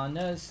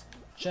bananas.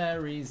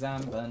 Cherries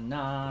and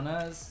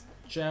bananas.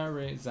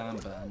 Cherries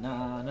and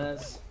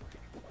bananas.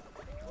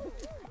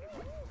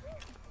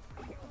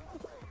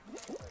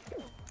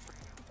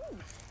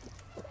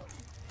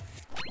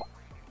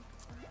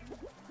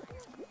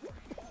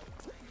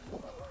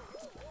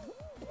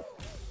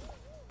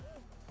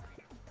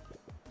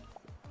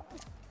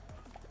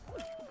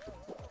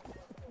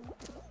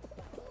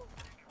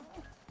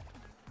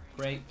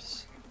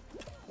 Grapes,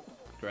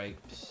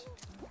 grapes,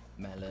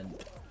 melon,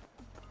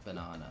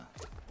 banana.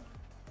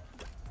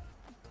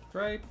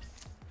 Grapes,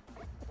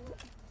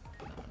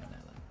 banana,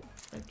 melon.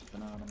 Grapes,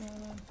 banana,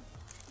 melon.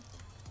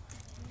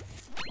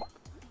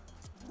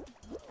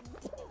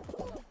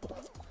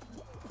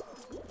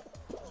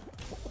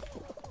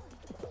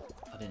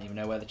 I didn't even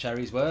know where the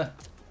cherries were.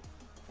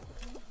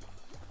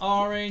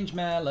 Orange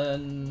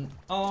melon,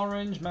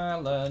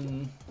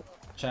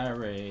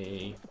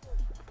 cherry.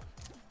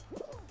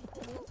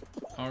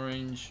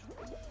 Orange,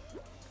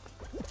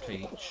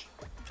 peach.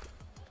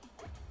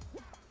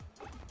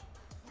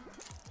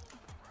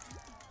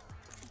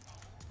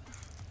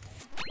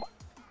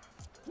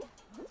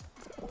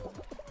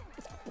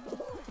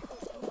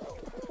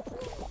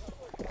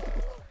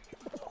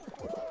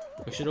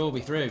 We should all be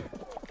through.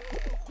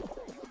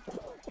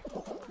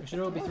 We should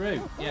all be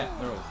through. Yeah,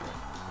 they're all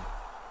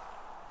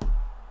through.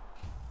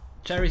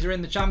 Cherries are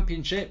in the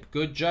championship.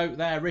 Good joke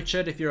there,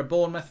 Richard. If you're a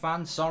Bournemouth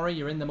fan, sorry,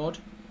 you're in the mud.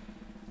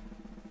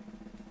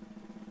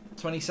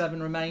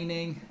 27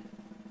 remaining.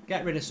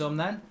 Get rid of some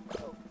then.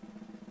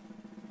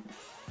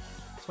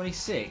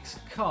 26.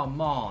 Come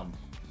on.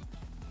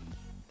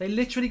 They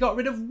literally got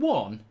rid of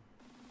one.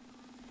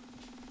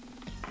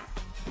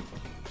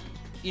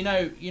 You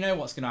know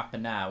what's going to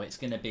happen now. It's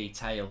going to be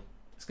tail.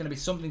 It's going to be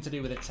something to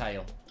do with a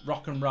tail.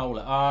 Rock and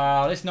roller.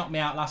 Oh, this knocked me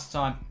out last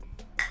time.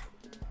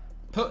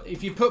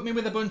 If you put me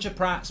with a bunch of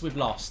prats, we've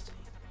lost.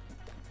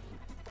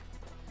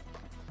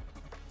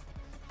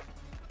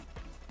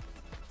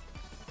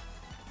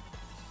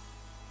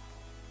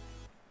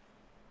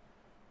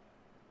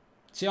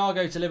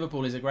 Thiago to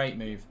Liverpool is a great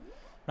move.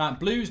 Right,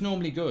 blue's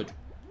normally good.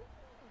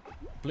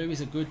 Blue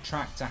is a good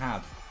track to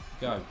have.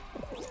 Go.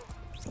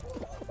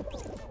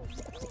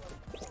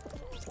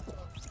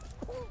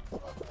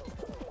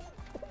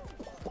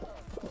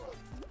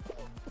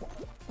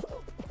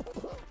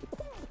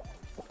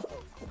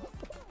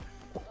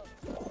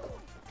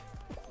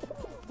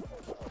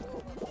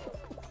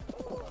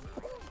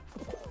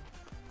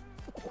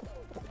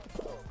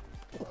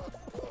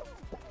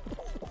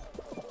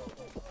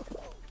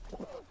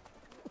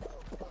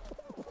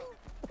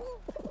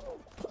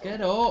 Get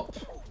up!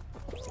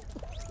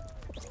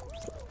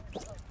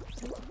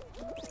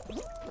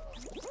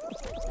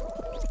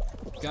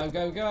 Go,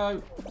 go,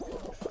 go!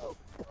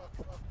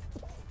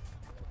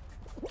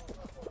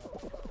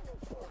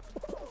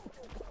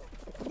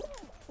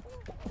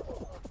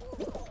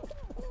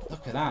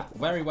 Look at that!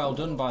 Very well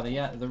done by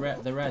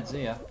the Reds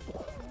here.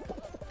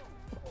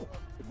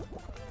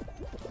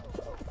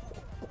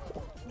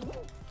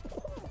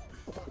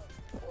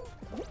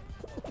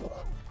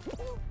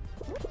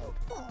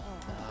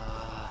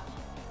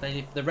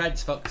 The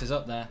Reds fucked us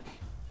up there.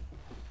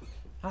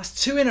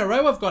 That's 2 in a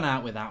row I've gone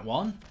out with that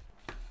one.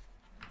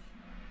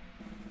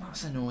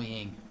 That's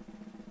annoying.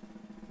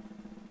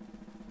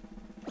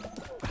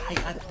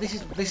 This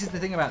is the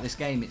thing about this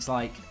game. It's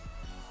like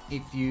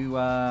if you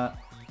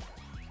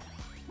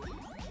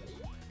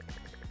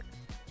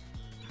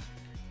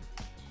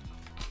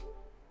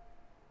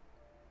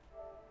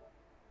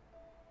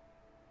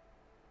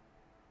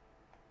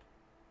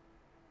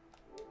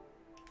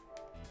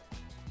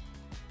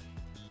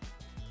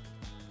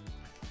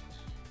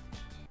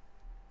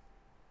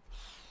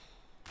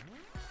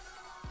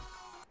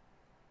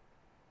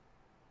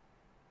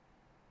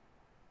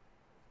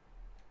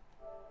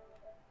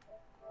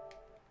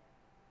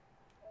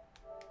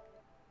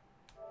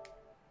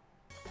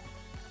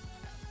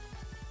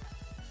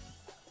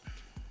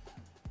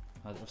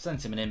I've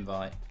sent him an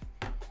invite.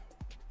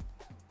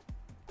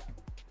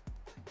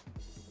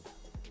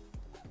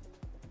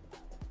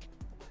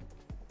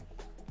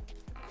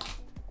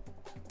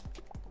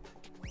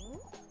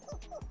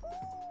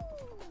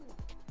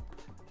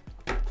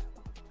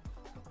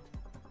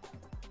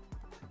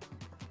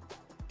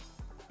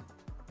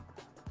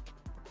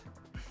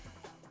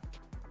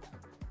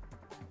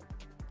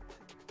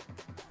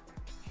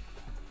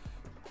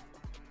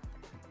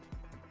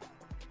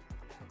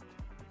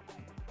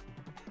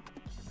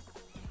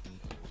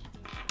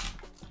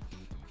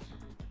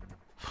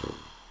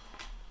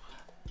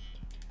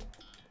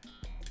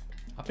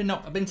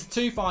 I've been to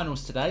 2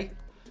 finals today,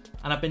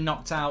 and I've been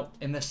knocked out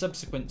in the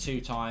subsequent 2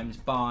 times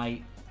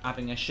by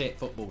having a shit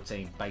football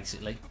team,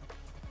 basically.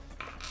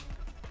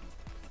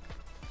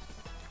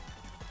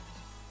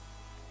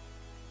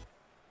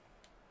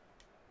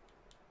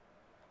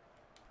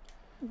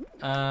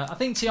 I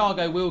think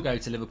Thiago will go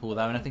to Liverpool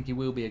though, and I think he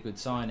will be a good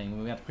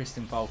signing. We had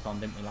Christian Falk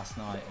on, didn't we, last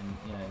night, and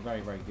you know,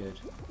 very, very good.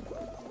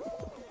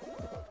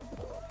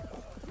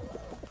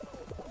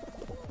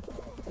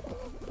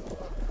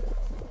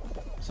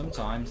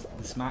 Sometimes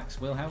the smacks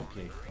will help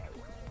you.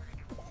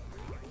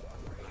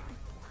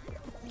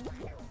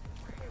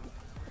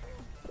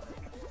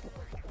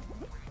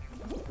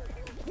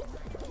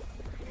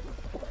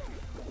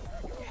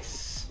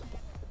 Yes.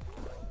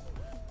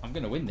 I'm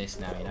going to win this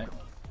now, you know.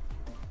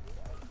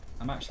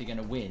 I'm actually going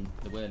to win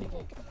the whirly gig.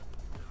 Maybe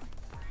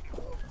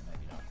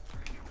not.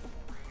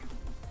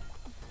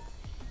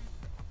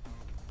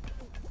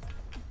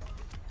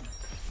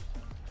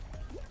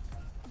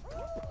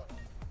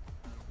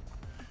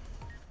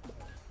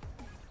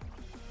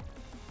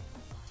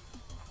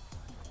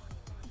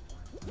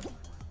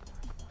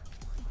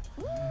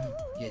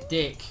 You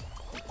dick.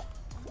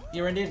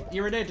 You're an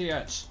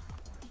idiot.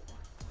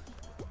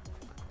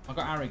 I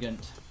got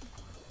arrogant.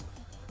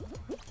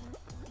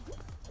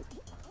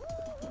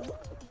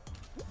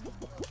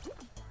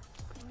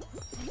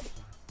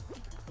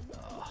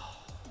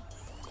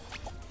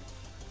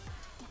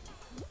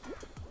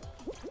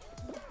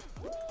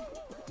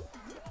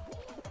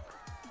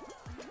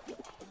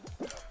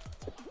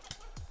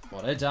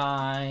 What a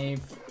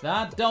dive.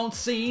 That don't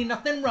see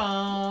nothing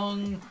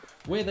wrong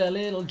with a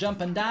little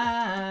jump and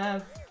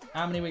dive.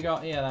 How many we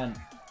got here then?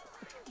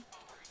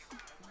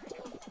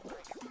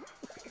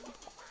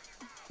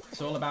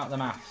 It's all about the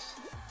maths.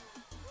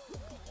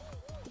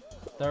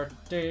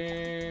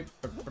 30.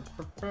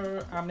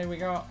 How many we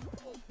got?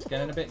 It's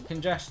getting a bit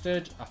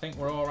congested. I think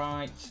we're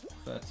alright.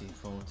 30,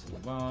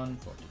 41,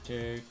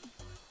 42. 3,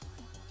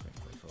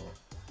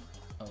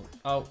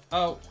 4.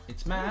 Oh,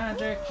 it's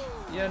magic.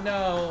 You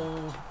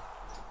know.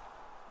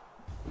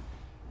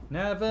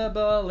 Never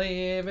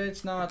believe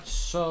it's not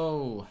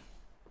so.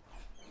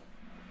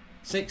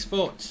 6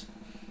 foot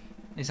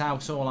is how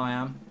tall I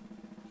am.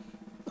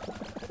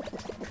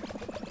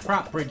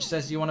 Bottlebridge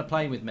says you want to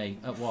play with me.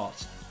 At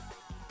what?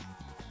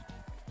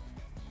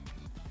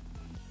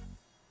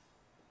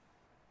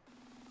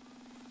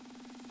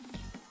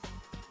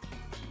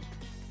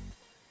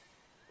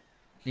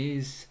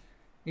 Is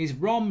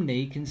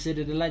Romney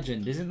considered a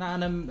legend? Isn't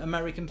that an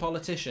American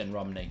politician,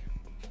 Romney?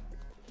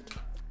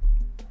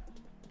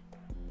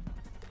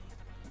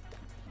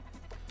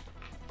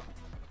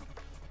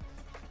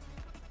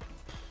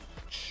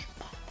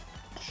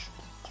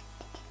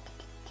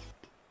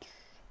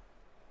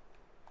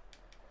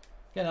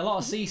 Getting a lot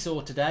of seesaw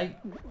today.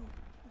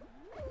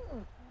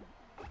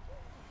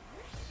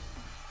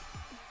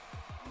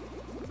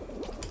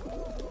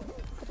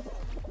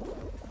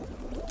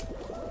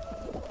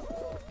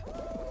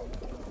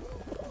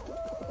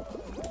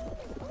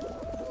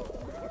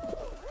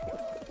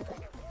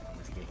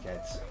 These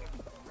dickheads.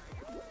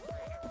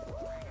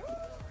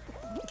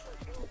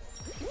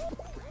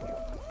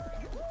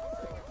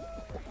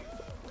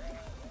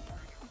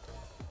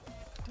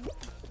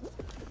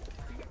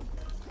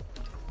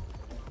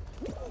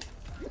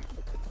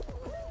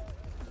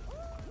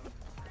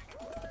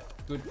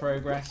 Good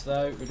progress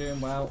though, we're doing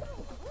well.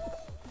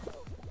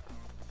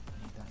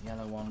 Need that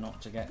yellow one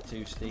not to get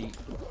too steep.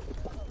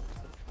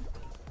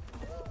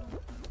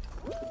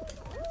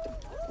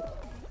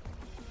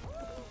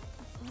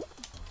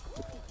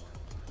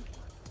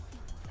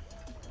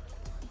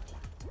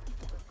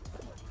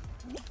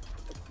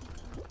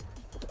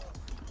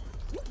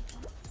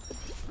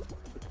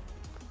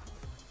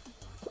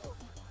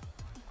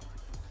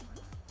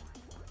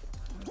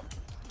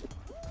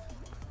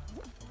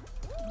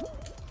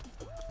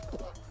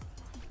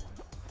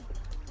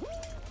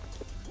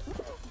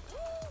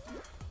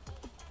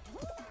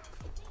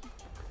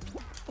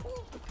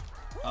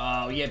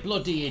 Oh, you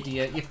bloody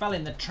idiot. You fell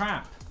in the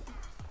trap.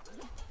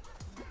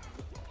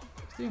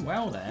 He's doing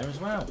well there as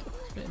well.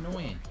 It's a bit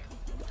annoying.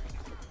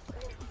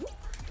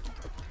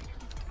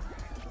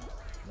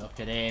 Look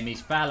at him.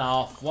 He's fell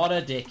off. What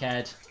a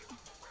dickhead.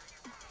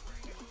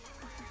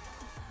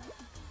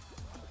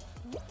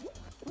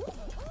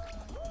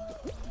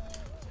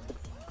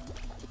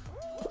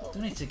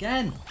 Done it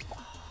again.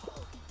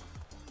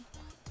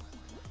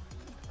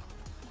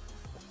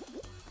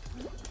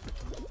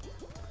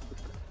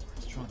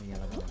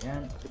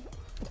 again.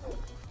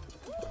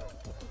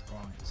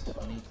 Right,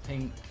 I need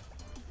pink.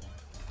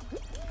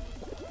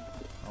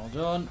 All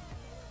done.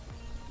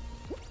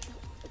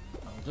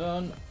 All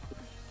done.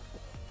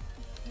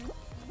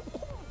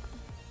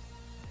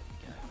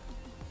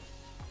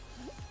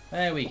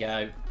 There we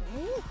go.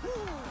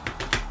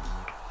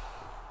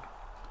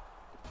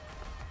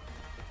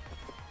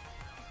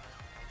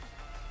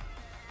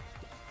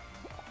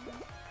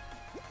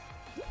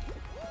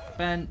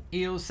 Ben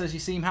Eels says you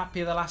seem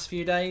happier the last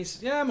few days.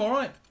 Yeah, I'm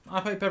alright.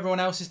 I hope everyone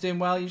else is doing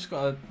well. You just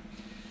got to,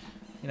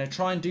 you know,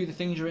 try and do the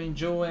things you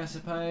enjoy, I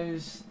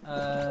suppose.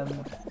 To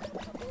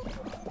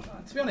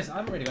be honest, I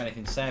haven't really got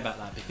anything to say about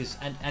that because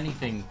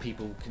anything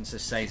people can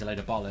just say is a load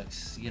of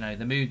bollocks. You know,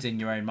 the mood's in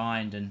your own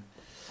mind, and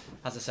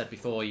as I said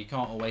before, you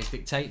can't always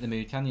dictate the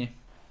mood, can you?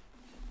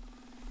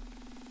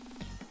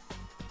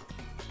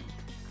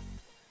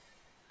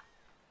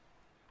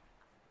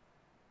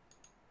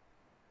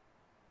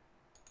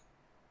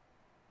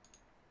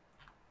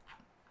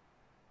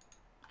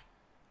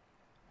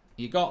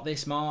 You got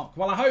this, Mark?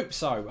 Well, I hope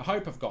so. I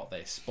hope I've got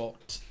this,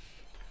 but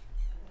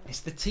it's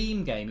the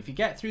team game. If you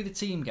get through the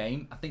team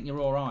game, I think you're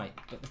all right.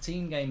 But the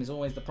team game is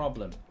always the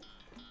problem.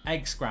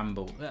 Egg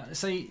scramble.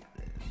 See,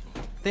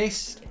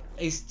 this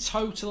is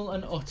total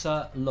and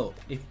utter luck.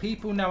 If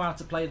people know how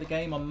to play the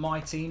game on my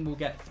team, we'll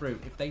get through.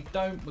 If they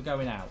don't, we're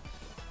going out.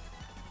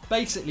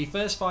 Basically,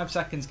 first 5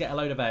 seconds, get a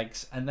load of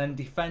eggs, and then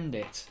defend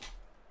it.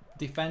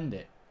 Defend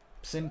it.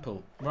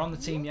 Simple. We're on the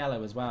team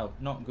yellow as well.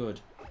 Not good.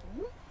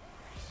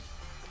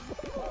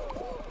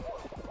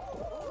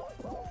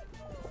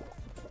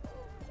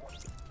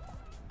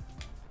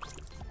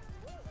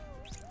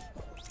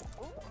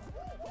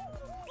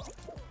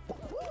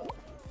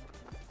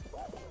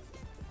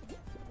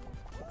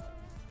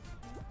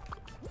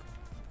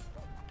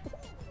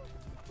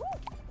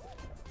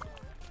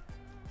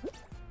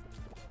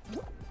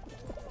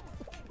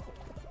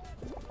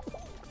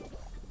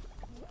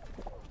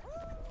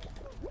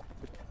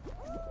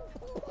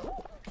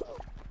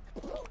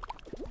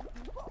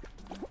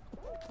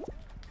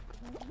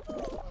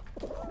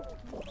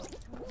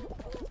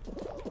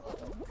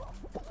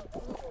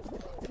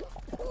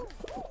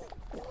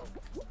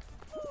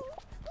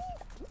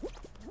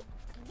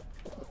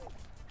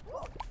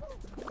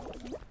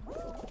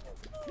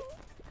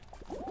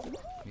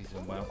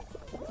 Well,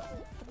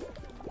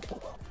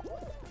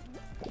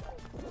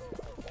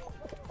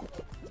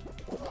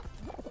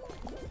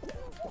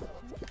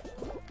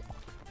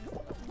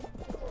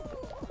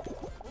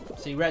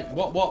 see, red.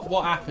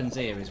 What happens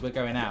here is we're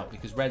going out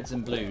because reds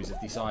and blues have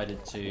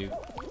decided to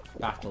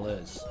battle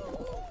us.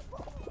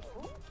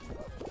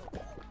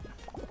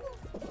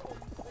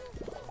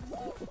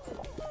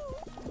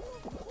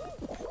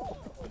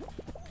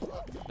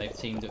 They've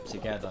teamed up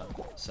together,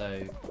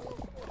 so.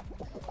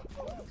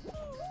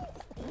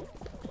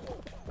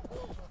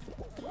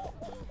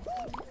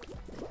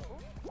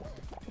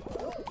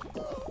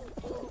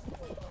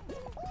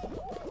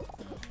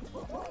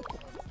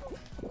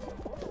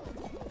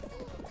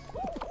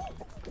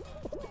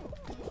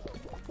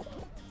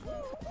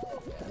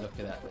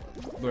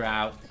 We're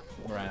out.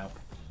 We're out.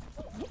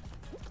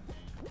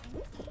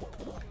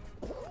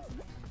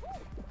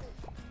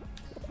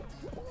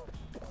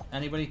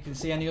 Anybody can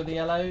see any of the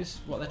yellows?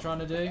 What they're trying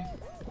to do?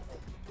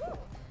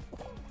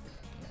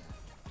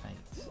 8,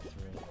 3.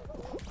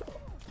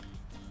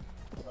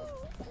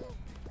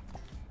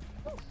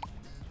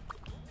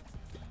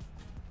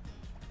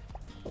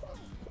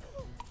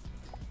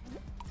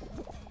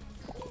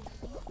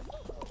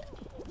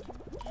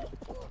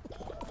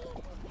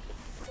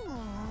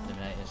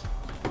 Eliminated.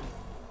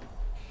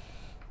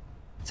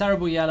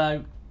 Terrible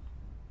yellow.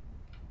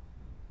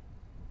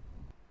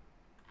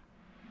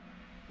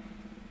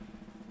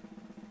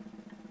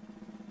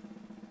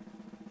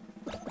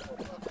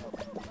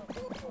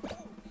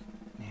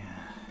 Yeah,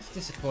 it's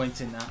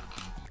disappointing that.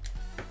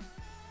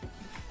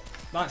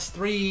 That's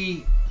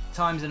 3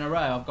 times in a row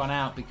I've gone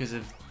out because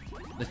of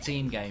the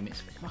team game. It's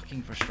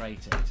fucking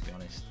frustrating, to be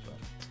honest. But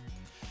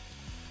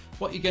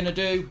what you gonna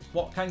do?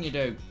 What can you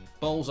do?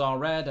 Balls are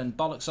red and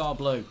bollocks are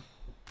blue.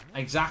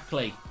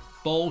 Exactly.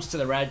 Balls to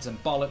the reds and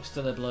bollocks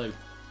to the blue.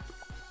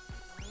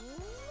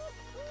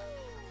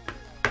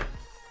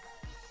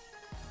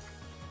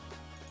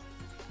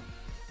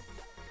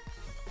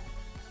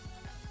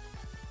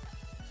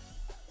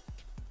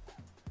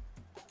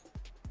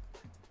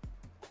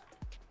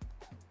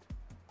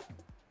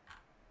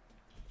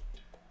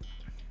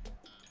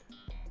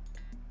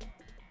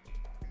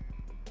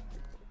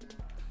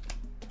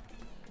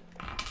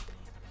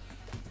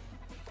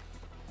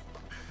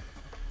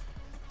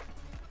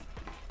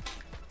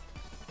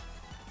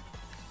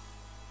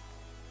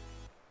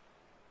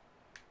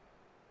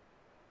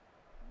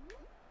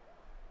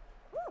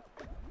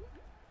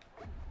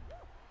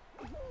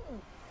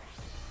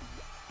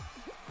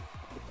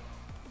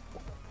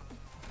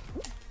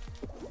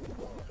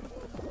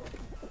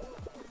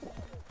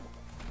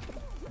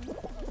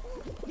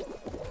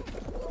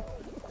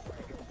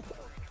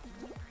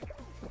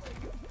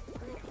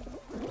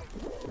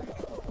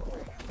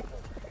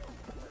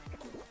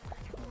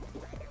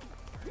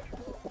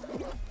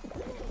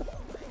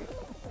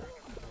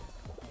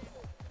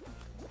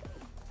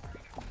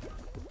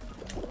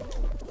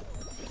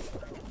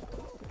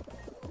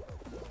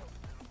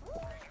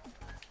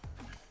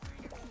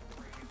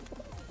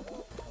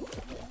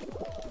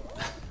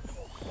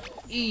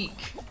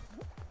 Eek.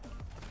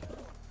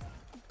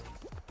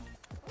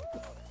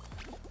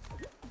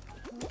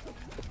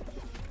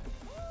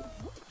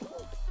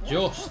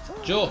 Just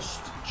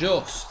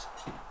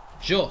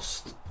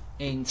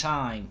in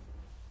time.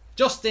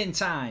 Just in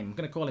time. I'm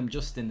going to call him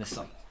just in the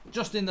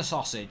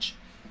sausage.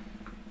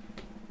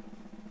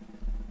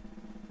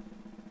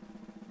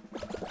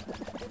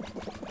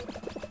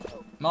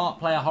 Mark,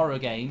 play a horror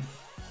game.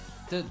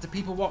 Do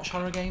people watch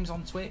horror games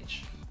on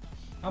Twitch?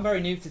 I'm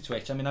very new to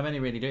Twitch. I mean, I'm only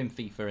really doing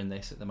FIFA and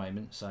this at the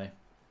moment, so.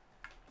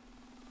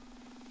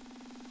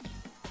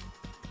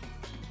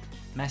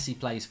 Messi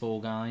plays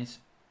Fall Guys.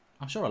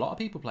 I'm sure a lot of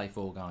people play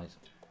Fall Guys.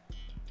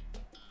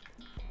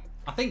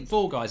 I think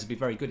Fall Guys would be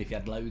very good if you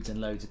had loads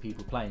and loads of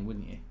people playing,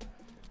 wouldn't you?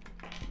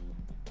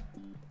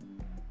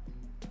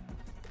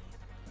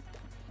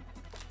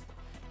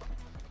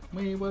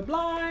 We were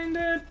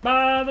blinded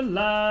by the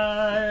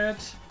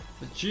light,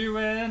 but you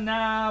and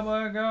I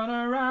were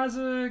gonna rise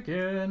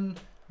again,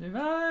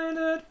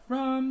 divided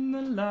from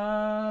the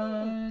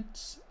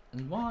light.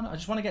 And I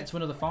just want to get to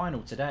another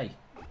final today.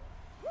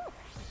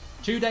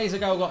 2 days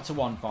ago I got to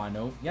 1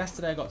 final.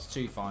 Yesterday I got to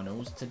 2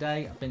 finals.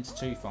 Today I've been to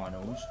 2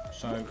 finals.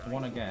 So I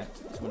want to get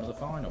to another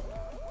final.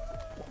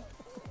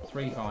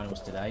 3 finals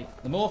today.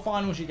 The more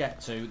finals you get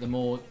to, the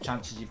more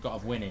chances you've got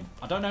of winning.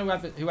 I don't know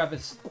whoever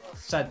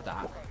said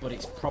that, but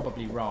it's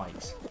probably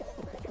right.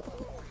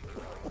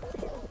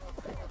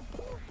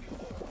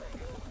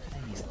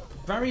 He's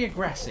very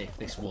aggressive,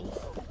 this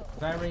wolf.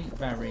 Very,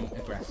 very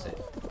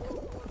aggressive.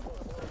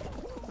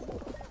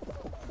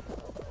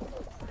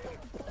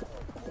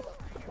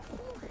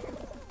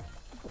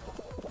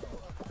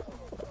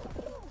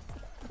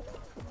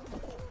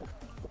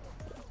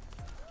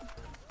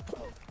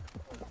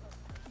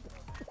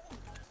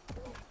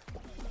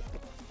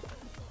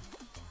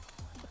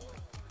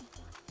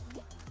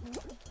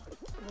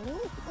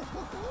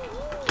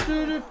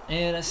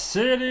 In a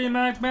city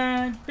like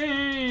my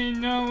being,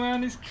 no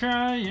one is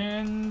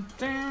crying.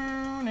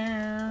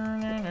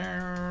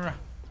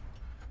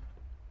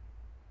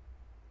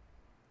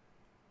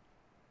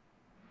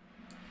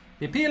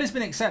 The appeal has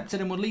been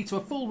accepted and will lead to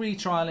a full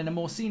retrial in a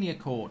more senior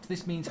court.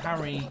 This means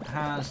Harry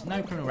has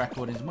no criminal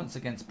record and is once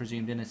again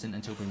presumed innocent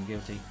until proven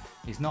guilty.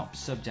 He is not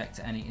subject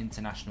to any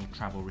international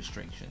travel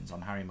restrictions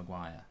on Harry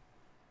Maguire.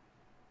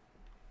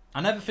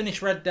 I never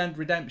finished Red Dead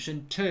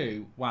Redemption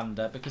 2,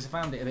 Wanda, because I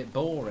found it a bit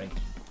boring.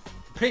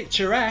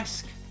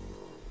 Picturesque,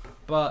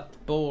 but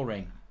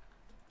boring.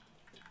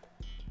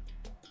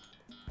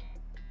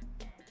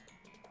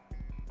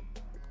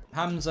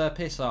 Hamza,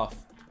 piss off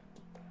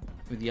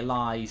with your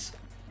lies.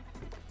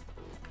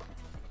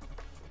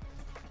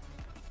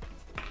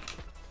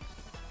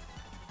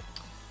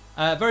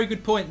 Very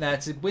good point there.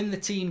 To win the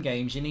team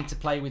games, you need to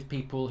play with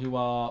people who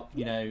are,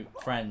 you know,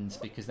 friends,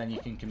 because then you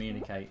can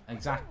communicate.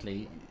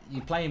 Exactly.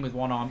 You're playing with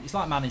one arm. It's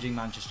like managing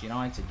Manchester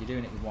United. You're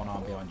doing it with one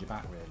arm behind your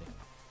back, really.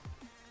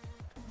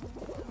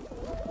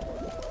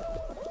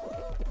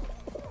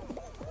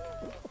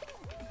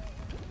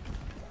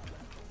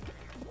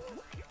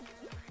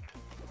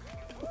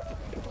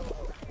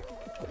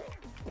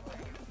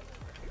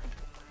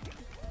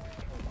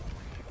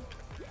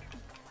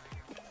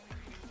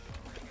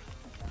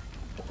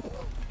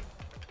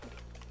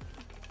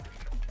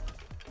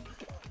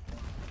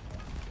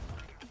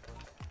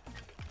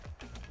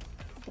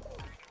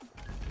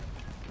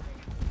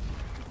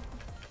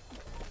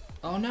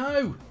 Oh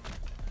no!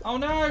 Oh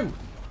no!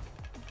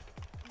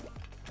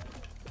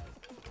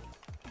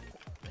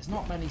 There's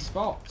not many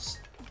spots,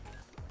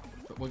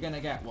 but we're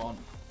gonna get one.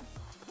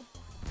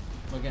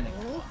 We're gonna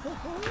get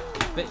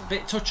one.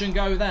 Bit touch and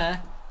go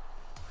there.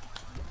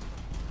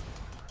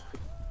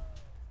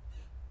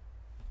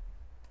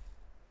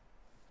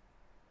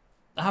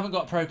 I haven't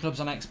got pro clubs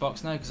on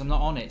Xbox, no, because I'm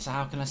not on it, so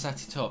how can I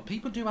set it up?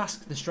 People do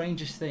ask the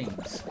strangest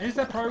things. Is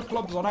there pro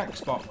clubs on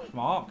Xbox,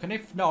 Mark? And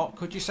if not,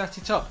 could you set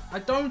it up? I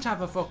don't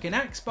have a fucking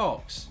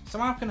Xbox, so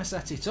how can I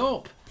set it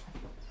up?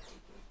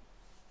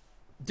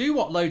 Do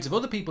what loads of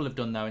other people have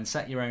done, though, and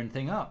set your own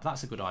thing up.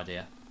 That's a good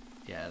idea.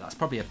 Yeah, that's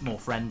probably a more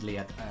friendly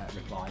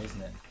reply,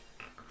 isn't it?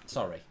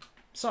 Sorry.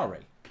 Sorry.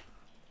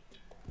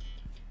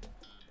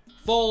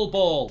 Fall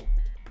ball.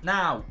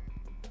 Now.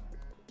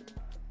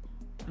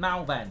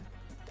 Now then.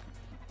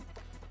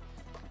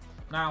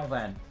 Now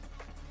then,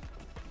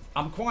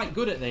 I'm quite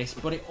good at this,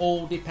 but it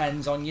all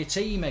depends on your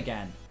team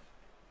again.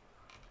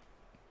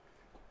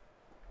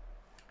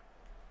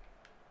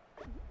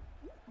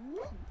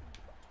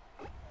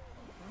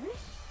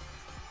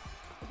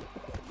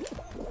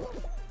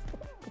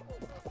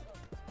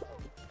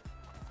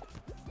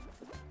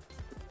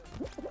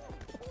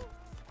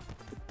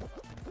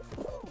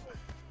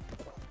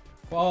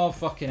 Oh,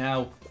 fucking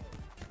hell.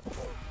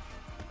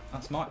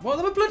 That's my... What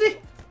am I bloody...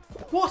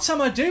 What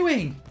am I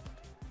doing?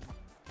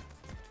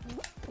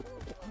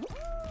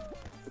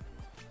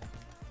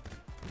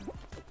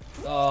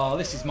 Oh,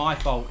 this is my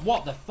fault.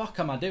 What the fuck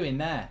am I doing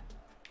there?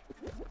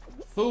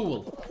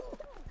 Fool.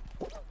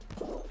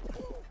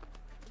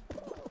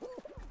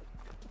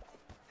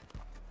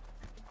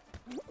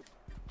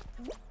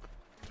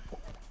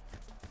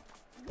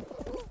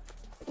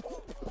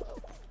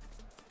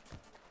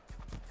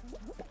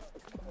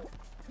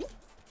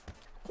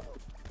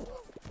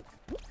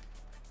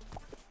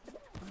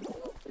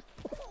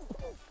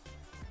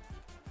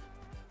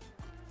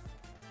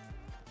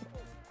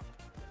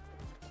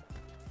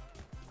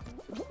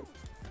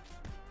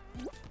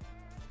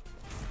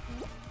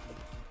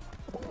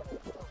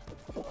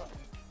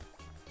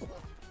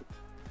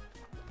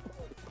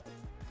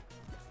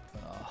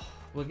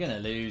 We're going to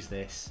lose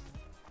this.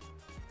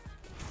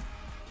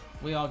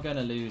 We are going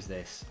to lose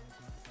this.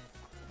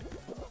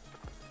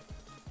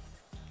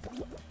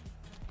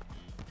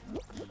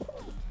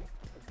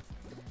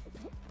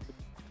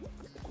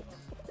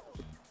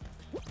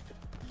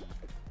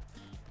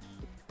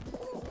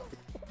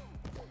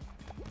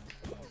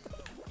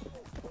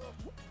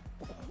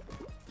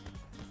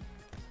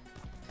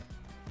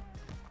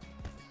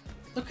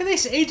 Look at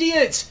this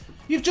idiot!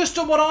 You've just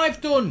done what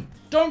I've done!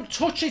 Don't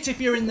touch it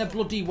if you're in the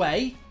bloody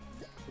way!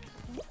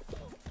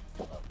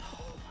 I'm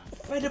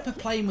fed up of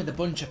playing with a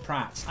bunch of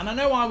prats. And I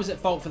know I was at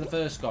fault for the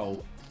first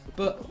goal,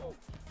 but...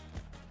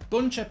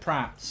 bunch of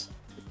prats.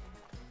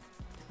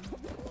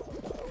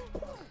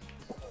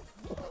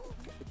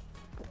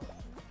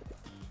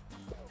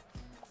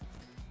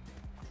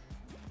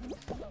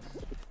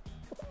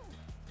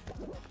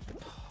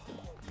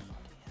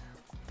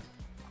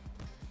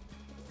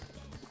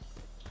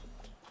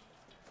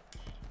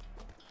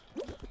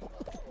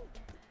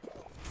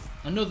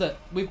 Another,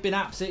 we've been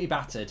absolutely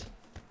battered.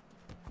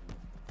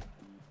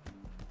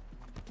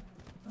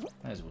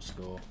 There's a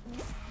score.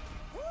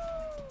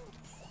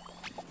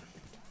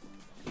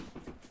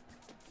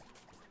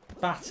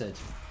 Battered.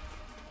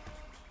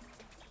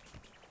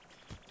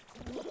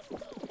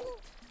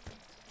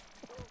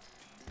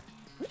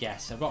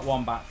 Yes, I've got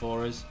one back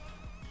for us.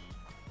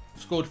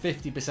 I've scored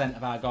 50%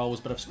 of our goals,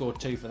 but I've scored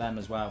 2 for them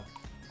as well.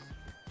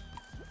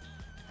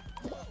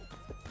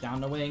 Down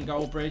the wing,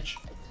 Goldbridge.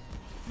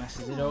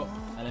 Messes it up.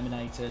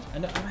 Eliminated.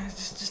 And I mean,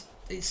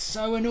 it's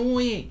so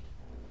annoying.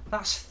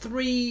 That's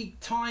 3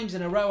 times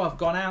in a row I've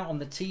gone out on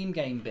the team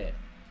game bit.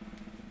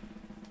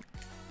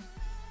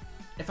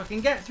 If I can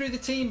get through the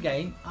team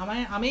game,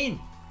 I'm in.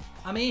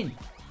 I'm in.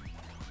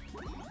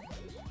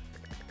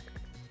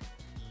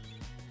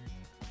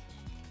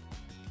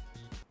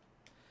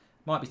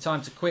 Might be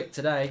time to quit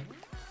today.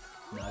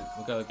 No,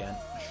 we'll go again.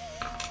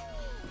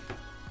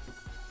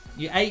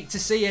 You ate to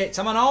see it.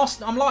 I'm an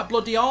Arsenal. I'm like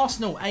bloody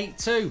Arsenal.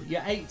 8-2.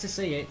 You ate to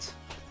see it.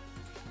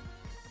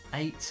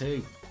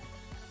 8-2.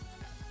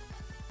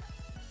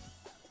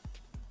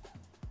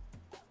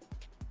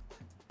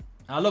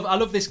 I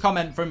love this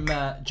comment from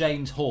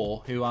James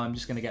Hoare, who I'm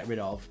just going to get rid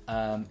of.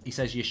 He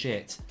says, "You're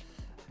shit."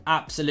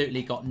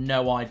 Absolutely got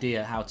no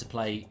idea how to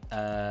play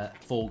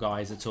Fall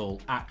Guys at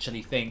all.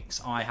 Actually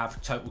thinks I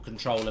have total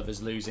control of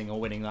us losing or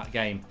winning that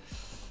game.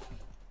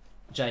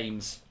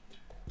 James.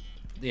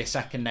 The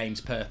second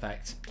name's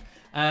perfect.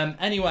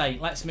 Anyway,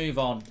 let's move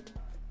on.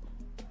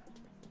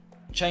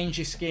 Change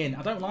your skin.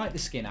 I don't like the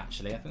skin,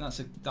 actually. I think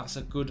that's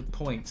a good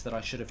point that I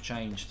should have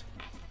changed.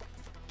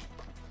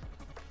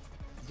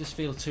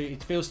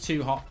 It feels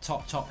too hot,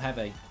 top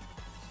heavy.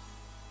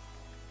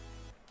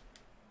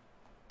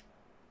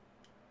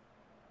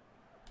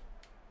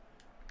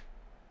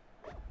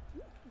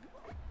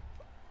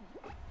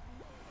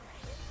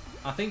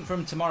 I think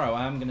from tomorrow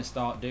I am going to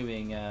start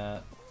doing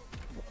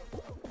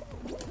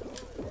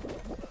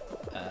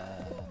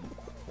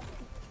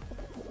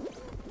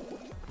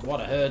what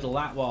a hurdle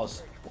that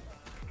was.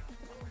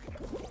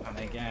 And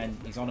again,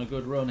 he's on a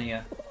good run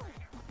here.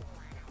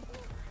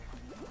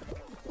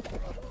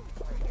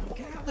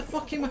 Get out the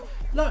fucking...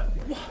 Look,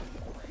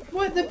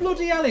 what the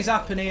bloody hell is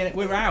happening?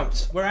 We're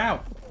out. We're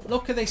out.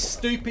 Look at this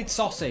stupid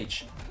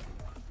sausage.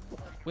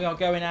 We are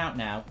going out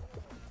now.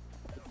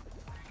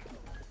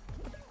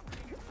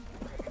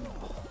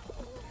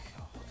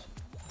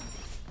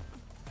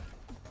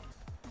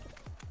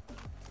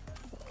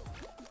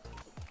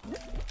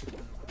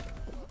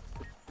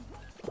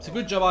 It's a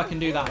good job I can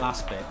do that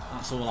last bit.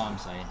 That's all I'm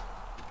saying.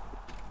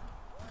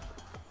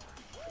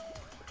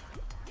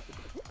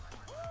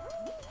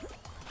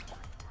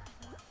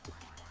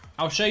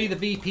 I'll show you the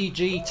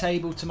VPG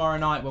table tomorrow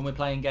night when we're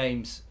playing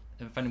games,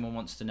 if anyone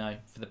wants to know,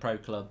 for the pro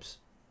clubs.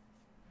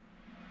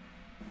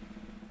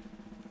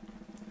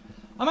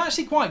 I'm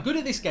actually quite good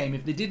at this game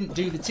if they didn't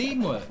do the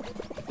teamwork.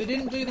 If they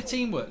didn't do the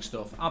teamwork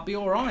stuff, I'd be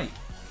alright.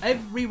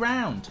 Every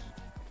round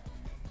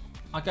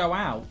I go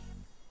out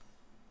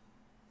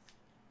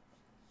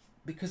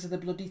because of the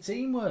bloody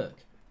teamwork.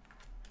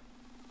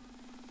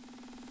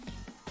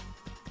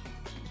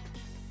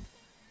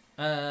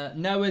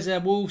 Noah's a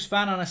Wolves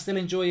fan and I still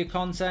enjoy your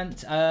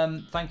content.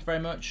 Thank you very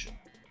much.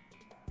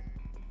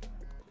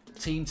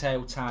 Team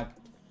tail tag.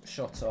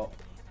 Shut up.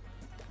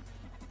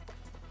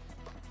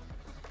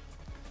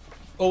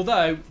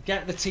 Although,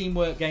 get the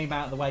teamwork game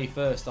out of the way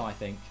first, I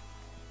think.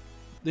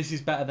 This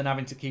is better than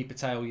having to keep a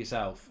tail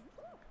yourself.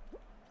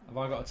 Have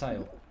I got a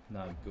tail?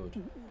 No,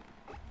 good.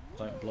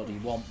 Don't bloody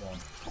want one.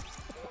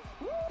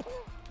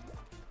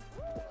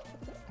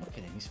 Look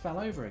at him, he's fell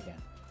over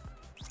again.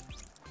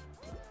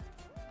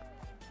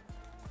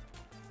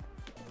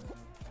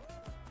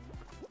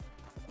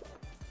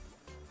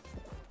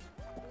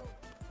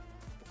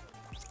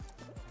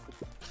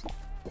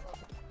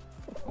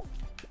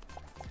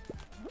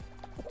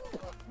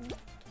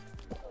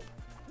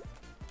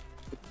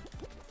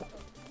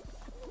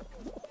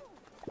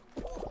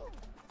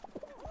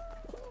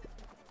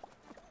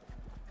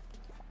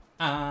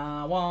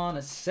 I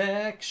wanna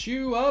sex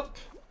you up.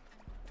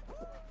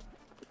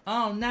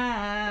 Oh,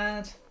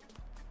 Nad.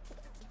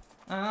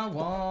 I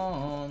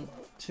want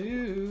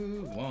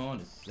to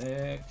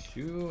sex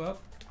you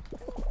up.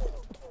 Oh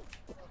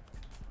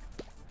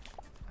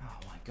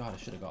my god, I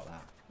should have got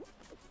that.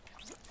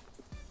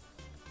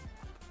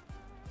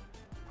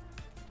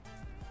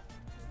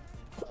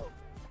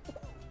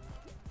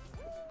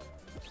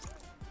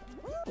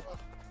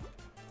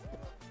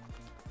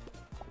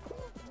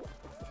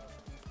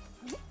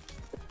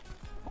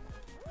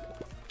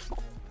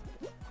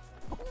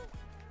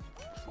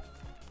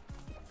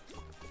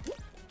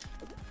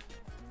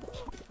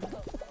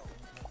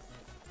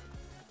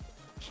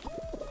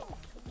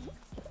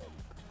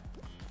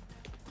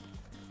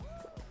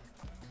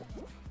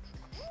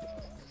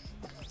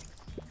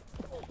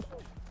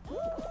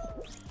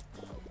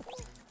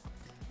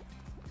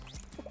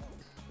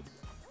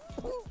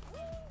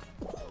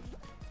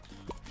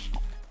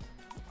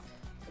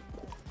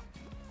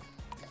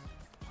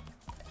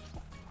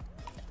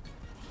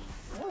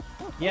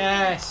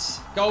 Yes!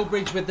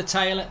 Goldbridge with the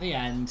tail at the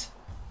end.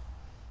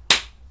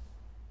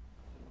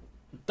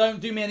 Don't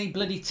do me any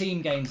bloody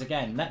team games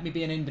again. Let me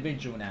be an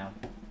individual now.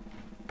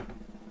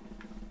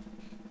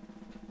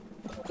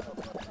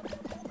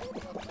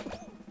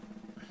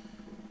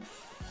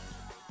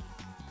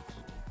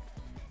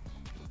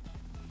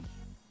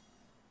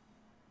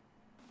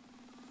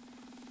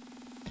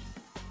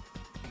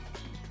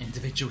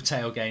 Individual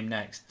tail game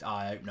next.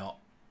 I hope not.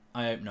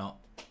 I hope not.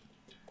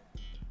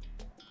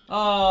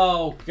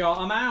 Oh, God,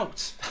 I'm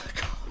out.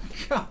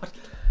 God.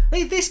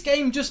 Hey, this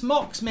game just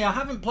mocks me. I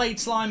haven't played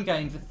Slime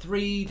Game for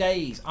 3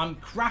 days. I'm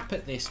crap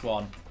at this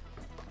one.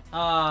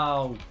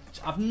 Oh,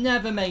 I've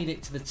never made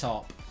it to the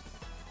top.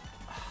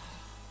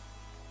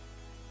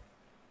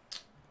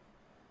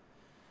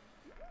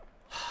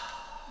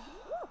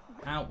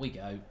 Out we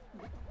go.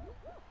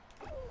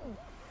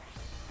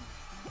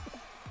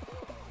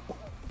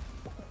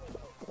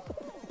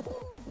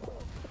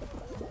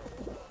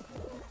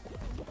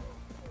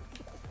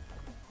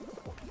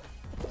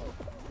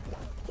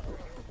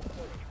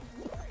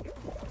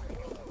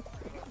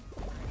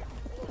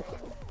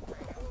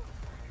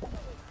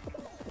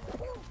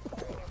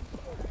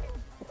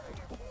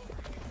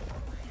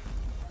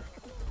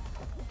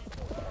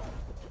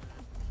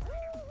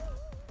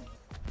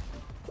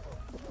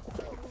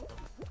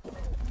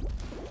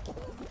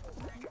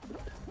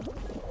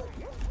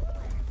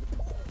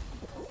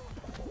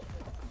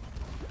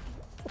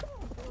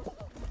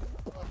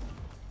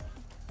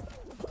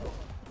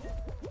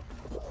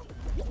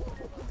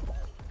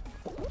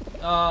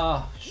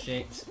 Oh,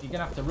 shit. You're going to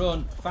have to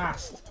run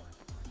fast.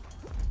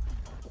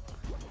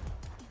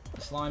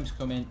 The slime's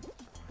coming.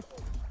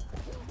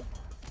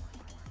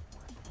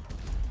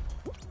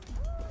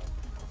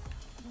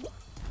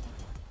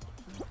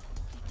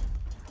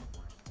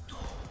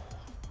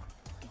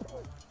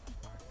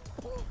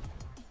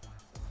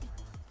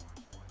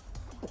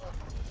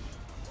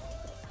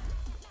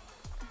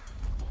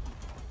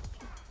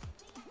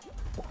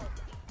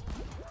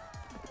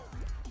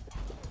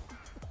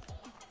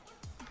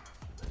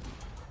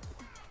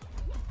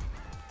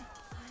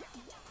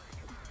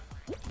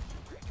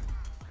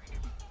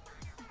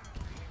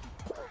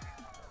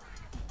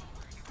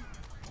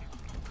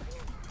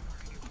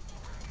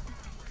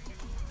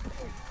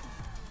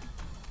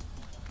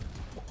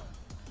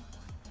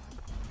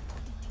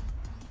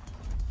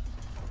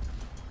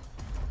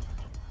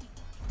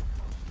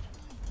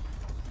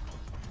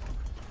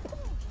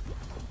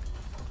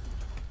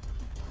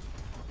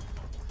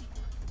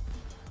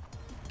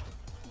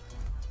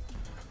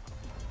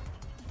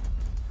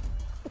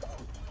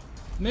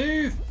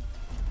 Move!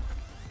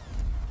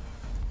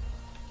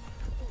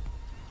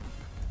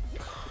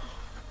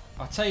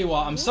 I'll tell you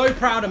what, I'm so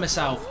proud of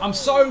myself. I'm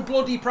so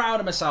bloody proud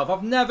of myself.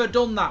 I've never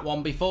done that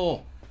one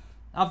before.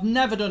 I've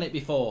never done it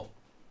before.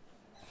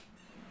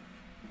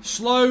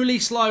 Slowly,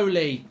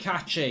 slowly,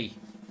 catchy.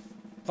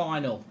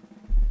 Final.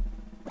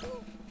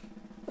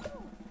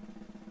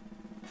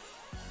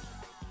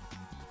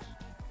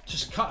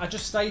 I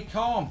just stayed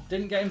calm.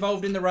 Didn't get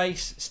involved in the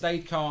race.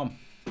 Stayed calm.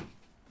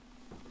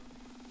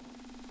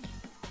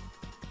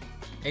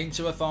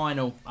 Into a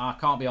final. I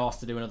can't be asked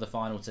to do another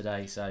final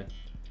today, so.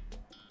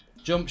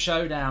 Jump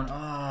showdown.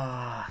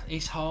 Ah,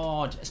 it's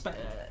hard.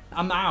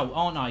 I'm out,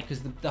 aren't I?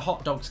 Because the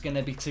hot dog's going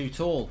to be too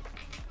tall.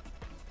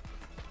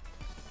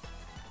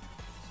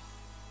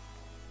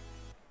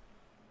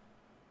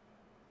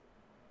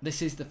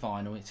 This is the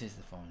final. It is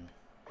the final.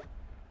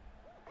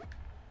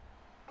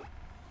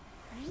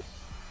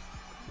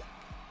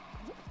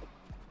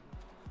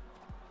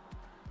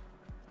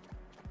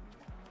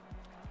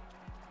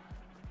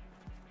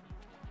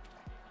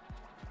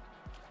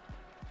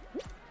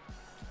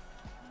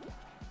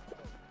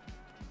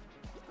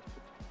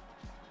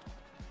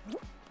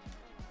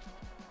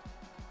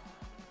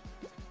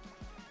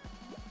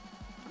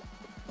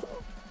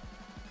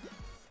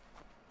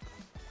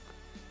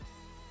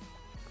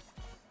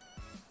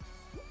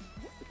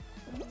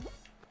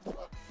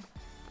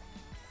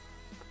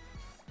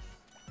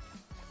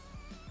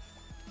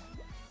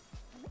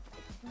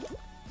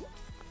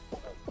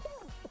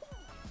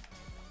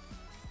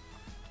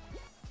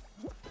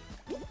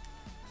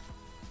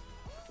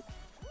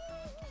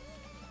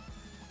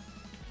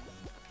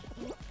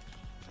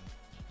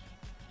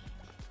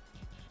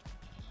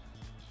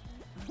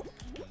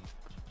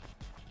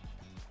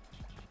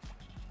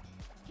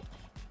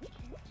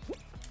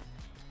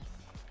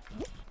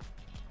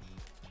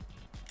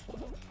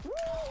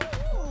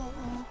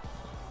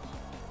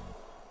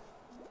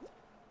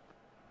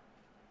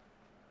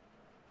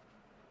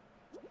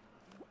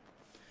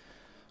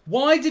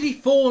 Why did he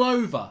fall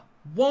over?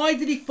 Why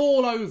did he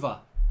fall over?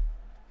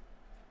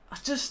 I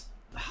just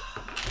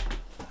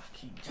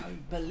fucking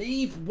don't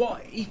believe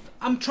what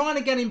I'm trying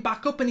to get him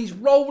back up and he's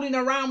rolling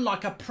around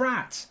like a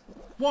prat.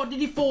 What did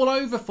he fall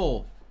over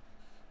for?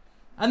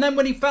 And then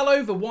when he fell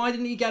over, why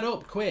didn't he get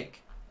up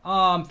quick?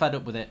 Oh, I'm fed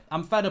up with it.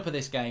 I'm fed up with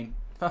this game.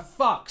 For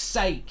fuck's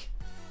sake.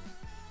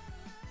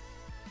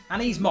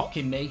 And he's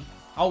mocking me.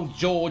 Oh,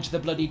 George the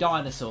bloody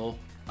dinosaur.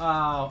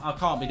 Oh, I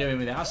can't be doing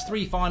with it. That's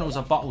 3 finals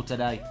I've bottled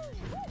today.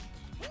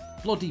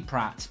 Bloody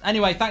prat.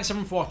 Anyway, thanks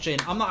everyone for watching.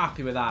 I'm not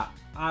happy with that.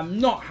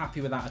 I'm not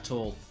happy with that at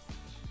all.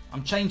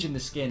 I'm changing the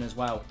skin as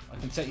well.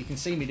 You can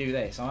see me do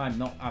this. I'm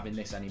not having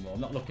this anymore.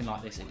 I'm not looking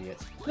like this idiot.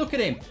 Look at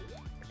him.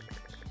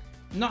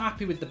 I'm not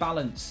happy with the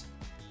balance.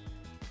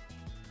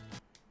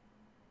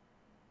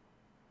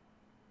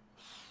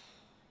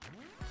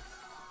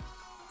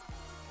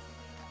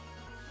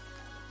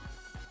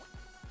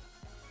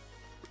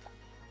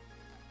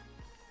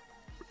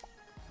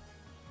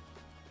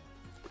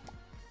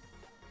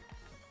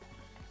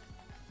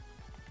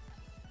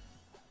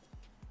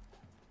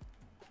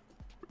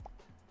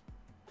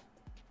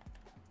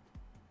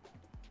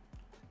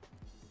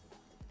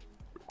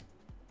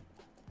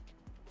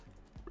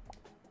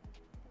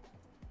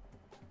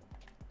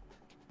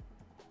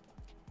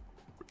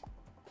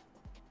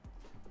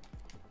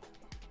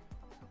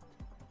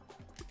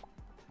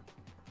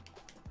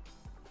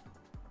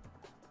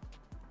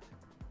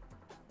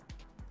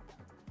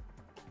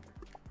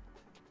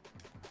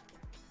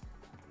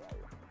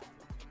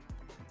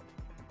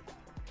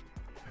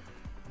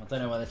 I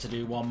don't know whether to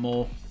do one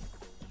more.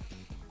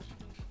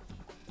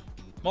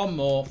 One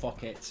more,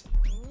 fuck it.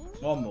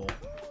 One more.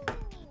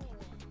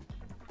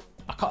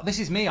 I can't, this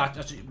is me.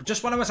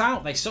 Just when I was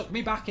out, they sucked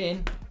me back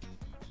in.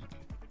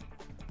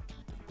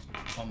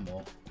 One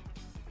more.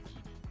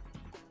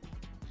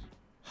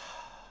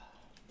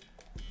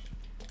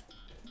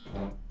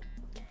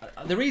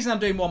 The reason I'm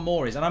doing one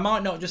more is, and I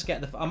might not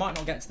get to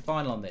the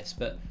final on this,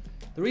 but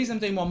the reason I'm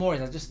doing one more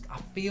is I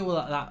feel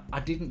that I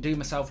didn't do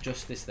myself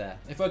justice there.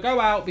 If I go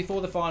out before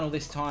the final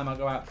this time, I'll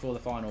go out before the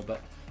final, but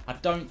I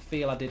don't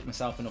feel I did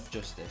myself enough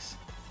justice.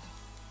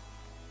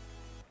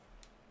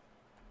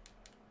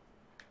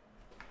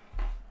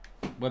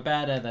 We're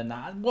better than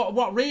that.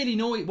 What really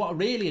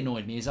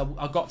annoyed me is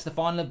I got to the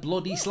final of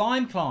bloody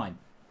slime climb.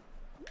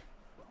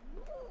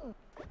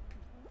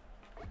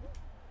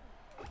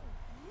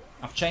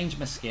 I've changed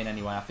my skin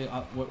anyway. I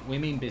feel we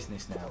mean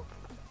business now.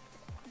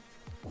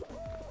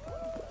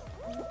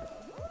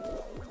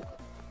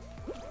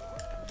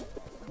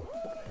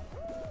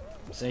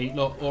 See,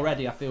 look,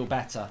 already I feel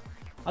better.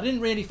 I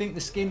didn't really think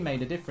the skin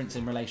made a difference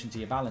in relation to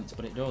your balance,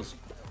 but it does.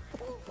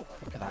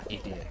 Look at that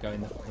idiot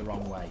going the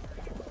wrong way.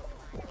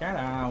 Get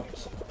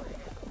out.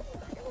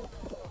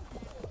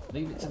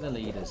 Leave it to the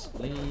leaders.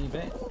 Leave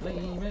it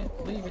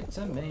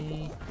to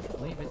me.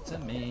 Leave it to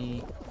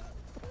me.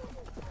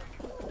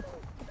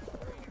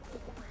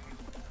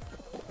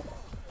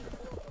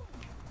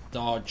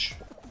 Dodge.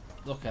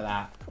 Look at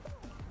that.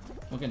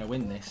 We're going to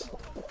win this.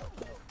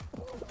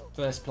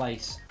 First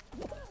place.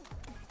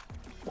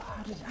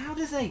 How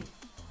does he?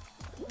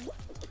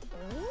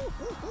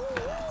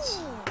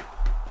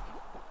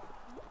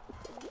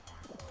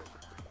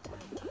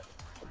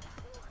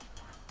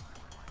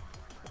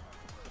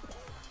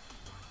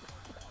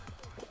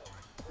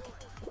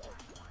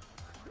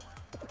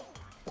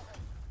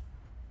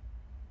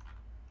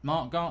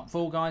 Mark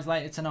Fall Guys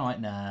later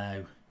tonight?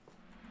 No.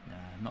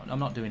 No, I'm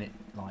not doing it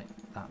like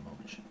that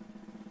much.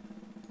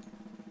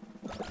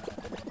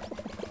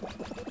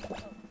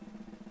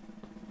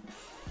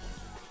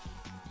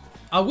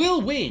 I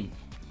will win.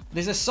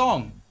 There's a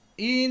song.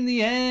 In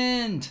the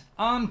end,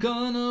 I'm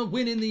gonna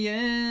win in the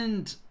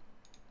end.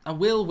 I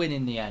will win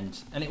in the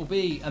end, and it will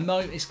be a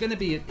it's gonna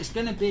be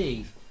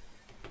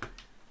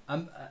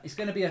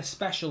a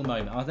special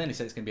moment. I only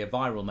said it's gonna be a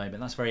viral moment.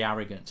 That's very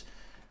arrogant.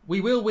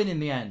 We will win in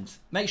the end.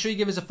 Make sure you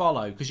give us a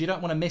follow because you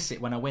don't want to miss it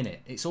when I win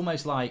it. It's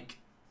almost like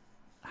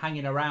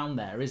hanging around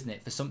there, isn't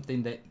it, for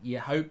something that you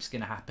hope's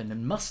gonna happen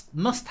and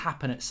must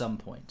happen at some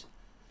point.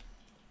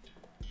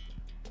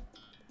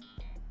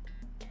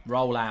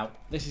 Roll out.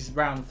 This is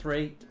round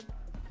 3.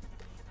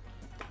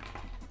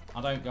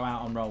 I don't go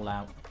out on roll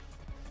out.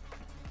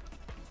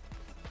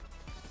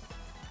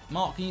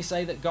 Mark, can you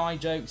say that Guy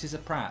Jokes is a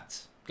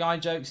prat? Guy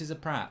Jokes is a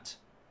prat.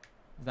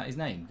 Is that his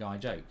name? Guy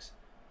Jokes.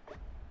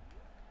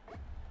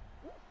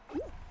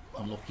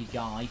 Unlucky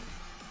guy.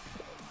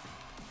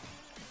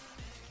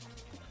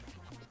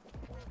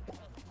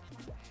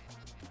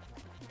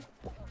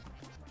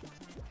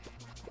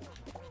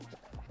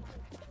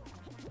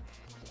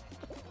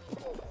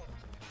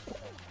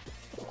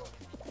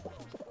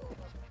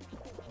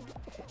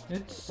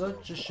 It's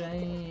such a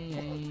shame.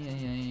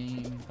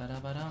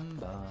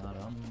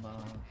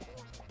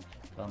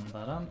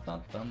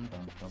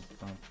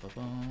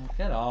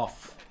 Get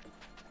off.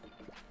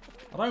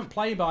 I don't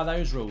play by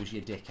those rules,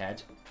 you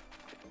dickhead.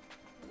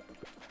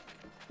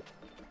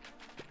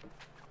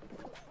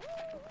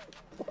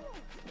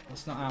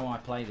 That's not how I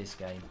play this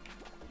game.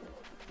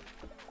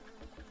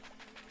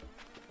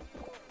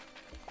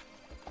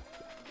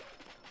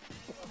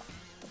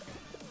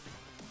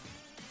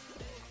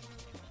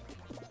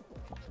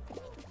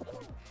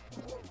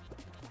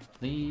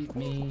 Leave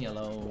me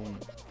alone.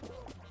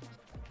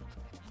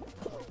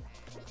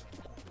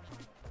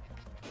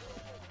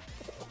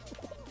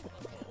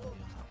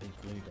 That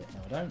big blue bit.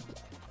 No, I don't.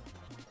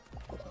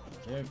 I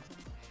do.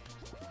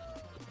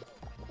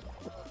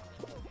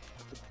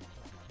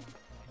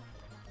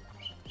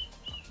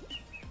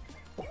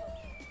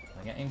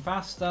 They're getting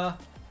faster.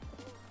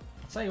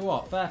 I'll tell you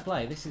what, fair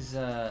play. This is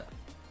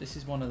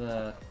one of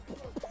the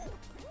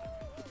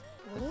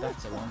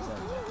better ones, isn't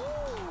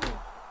it?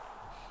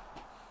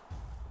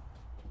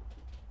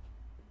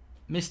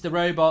 Mr.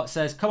 Robot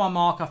says, "Come on,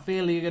 Mark. I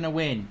feel you're gonna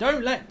win.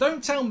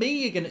 Don't tell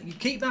me you're gonna. You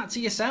keep that to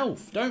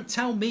yourself. Don't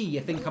tell me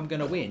you think I'm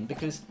gonna win,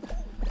 because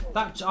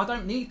I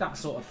don't need that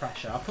sort of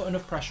pressure. I put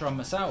enough pressure on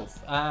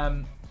myself."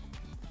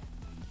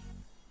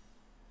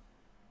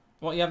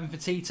 What are you having for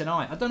tea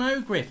tonight? I don't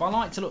know, Griff. I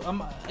like to look.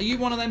 Are you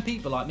one of them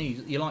people like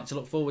me? You like to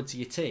look forward to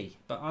your tea,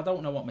 but I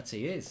don't know what my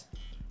tea is.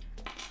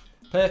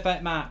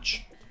 Perfect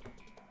match.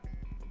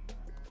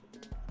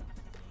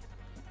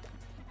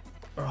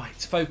 Right,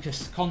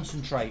 focus,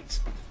 concentrate.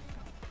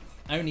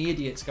 Only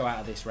idiots go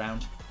out of this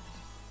round.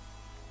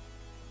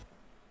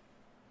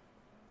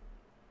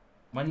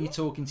 When are you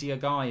talking to your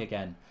guy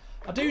again?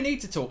 I do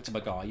need to talk to my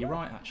guy. You're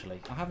right,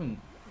 actually. I haven't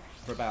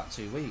for about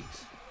 2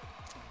 weeks.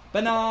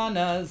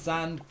 Bananas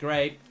and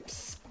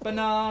grapes.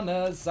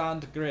 Bananas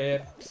and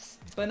grapes.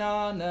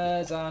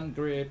 Bananas and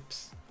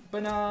grapes.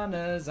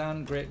 Bananas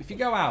and grapes.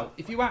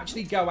 If you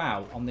actually go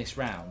out on this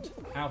round,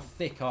 how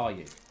thick are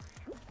you?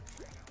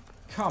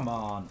 Come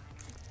on.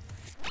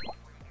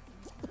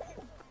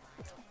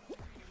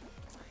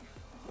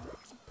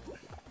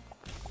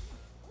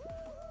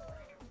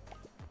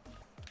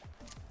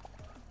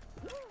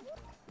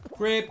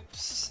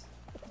 Grapes.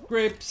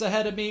 Grapes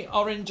ahead of me,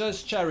 orange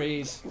as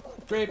cherries.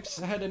 Grapes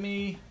ahead of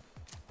me,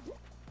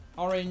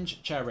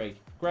 orange, cherry.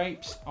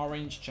 Grapes,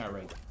 orange,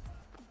 cherry.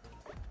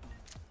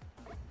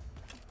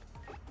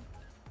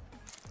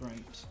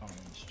 Grapes,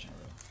 orange, cherry.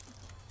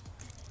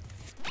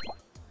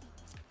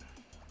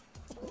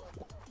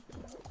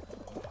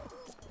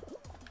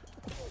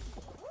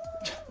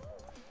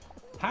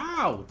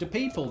 How do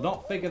people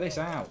not figure this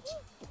out?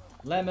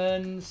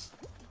 Lemons.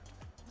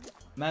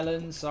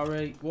 Melon,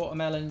 sorry.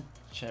 Watermelon,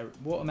 cherry.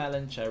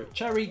 Watermelon, cherry.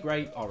 Cherry,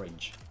 grape,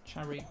 orange.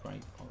 Cherry,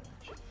 grape, orange.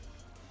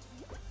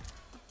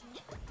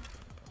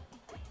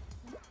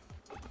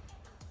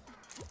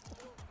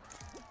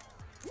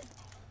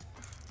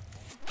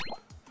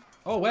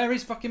 Oh, where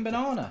is fucking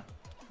banana?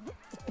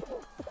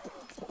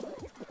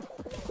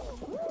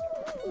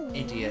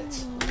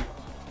 Idiot.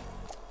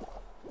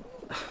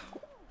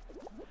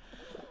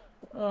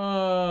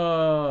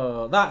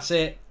 Oh, that's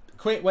it.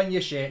 Quit when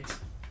you're shit.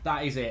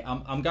 That is it.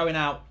 I'm going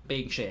out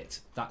being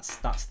shit. That's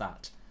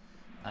that.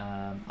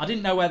 I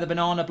didn't know where the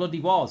banana bloody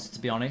was, to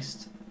be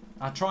honest.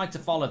 I tried to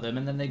follow them,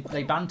 and then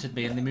they bantered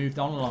me, and they moved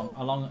on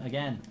along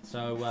again.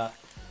 So,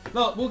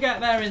 look, we'll get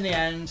there in the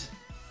end.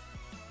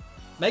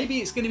 Maybe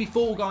it's going to be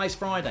Fall Guys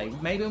Friday.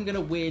 Maybe I'm going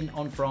to win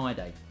on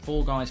Friday.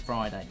 Fall Guys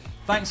Friday.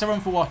 Thanks, everyone,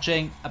 for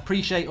watching.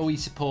 Appreciate all your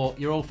support.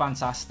 You're all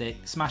fantastic.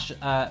 Smash,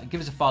 give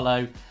us a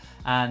follow.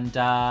 And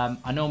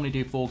I normally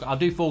do I'll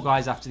do Fall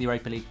Guys after the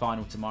Europa League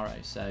final tomorrow.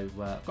 So,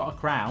 I've got a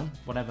crown,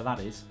 whatever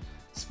that is.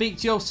 Speak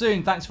to you all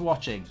soon. Thanks for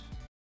watching.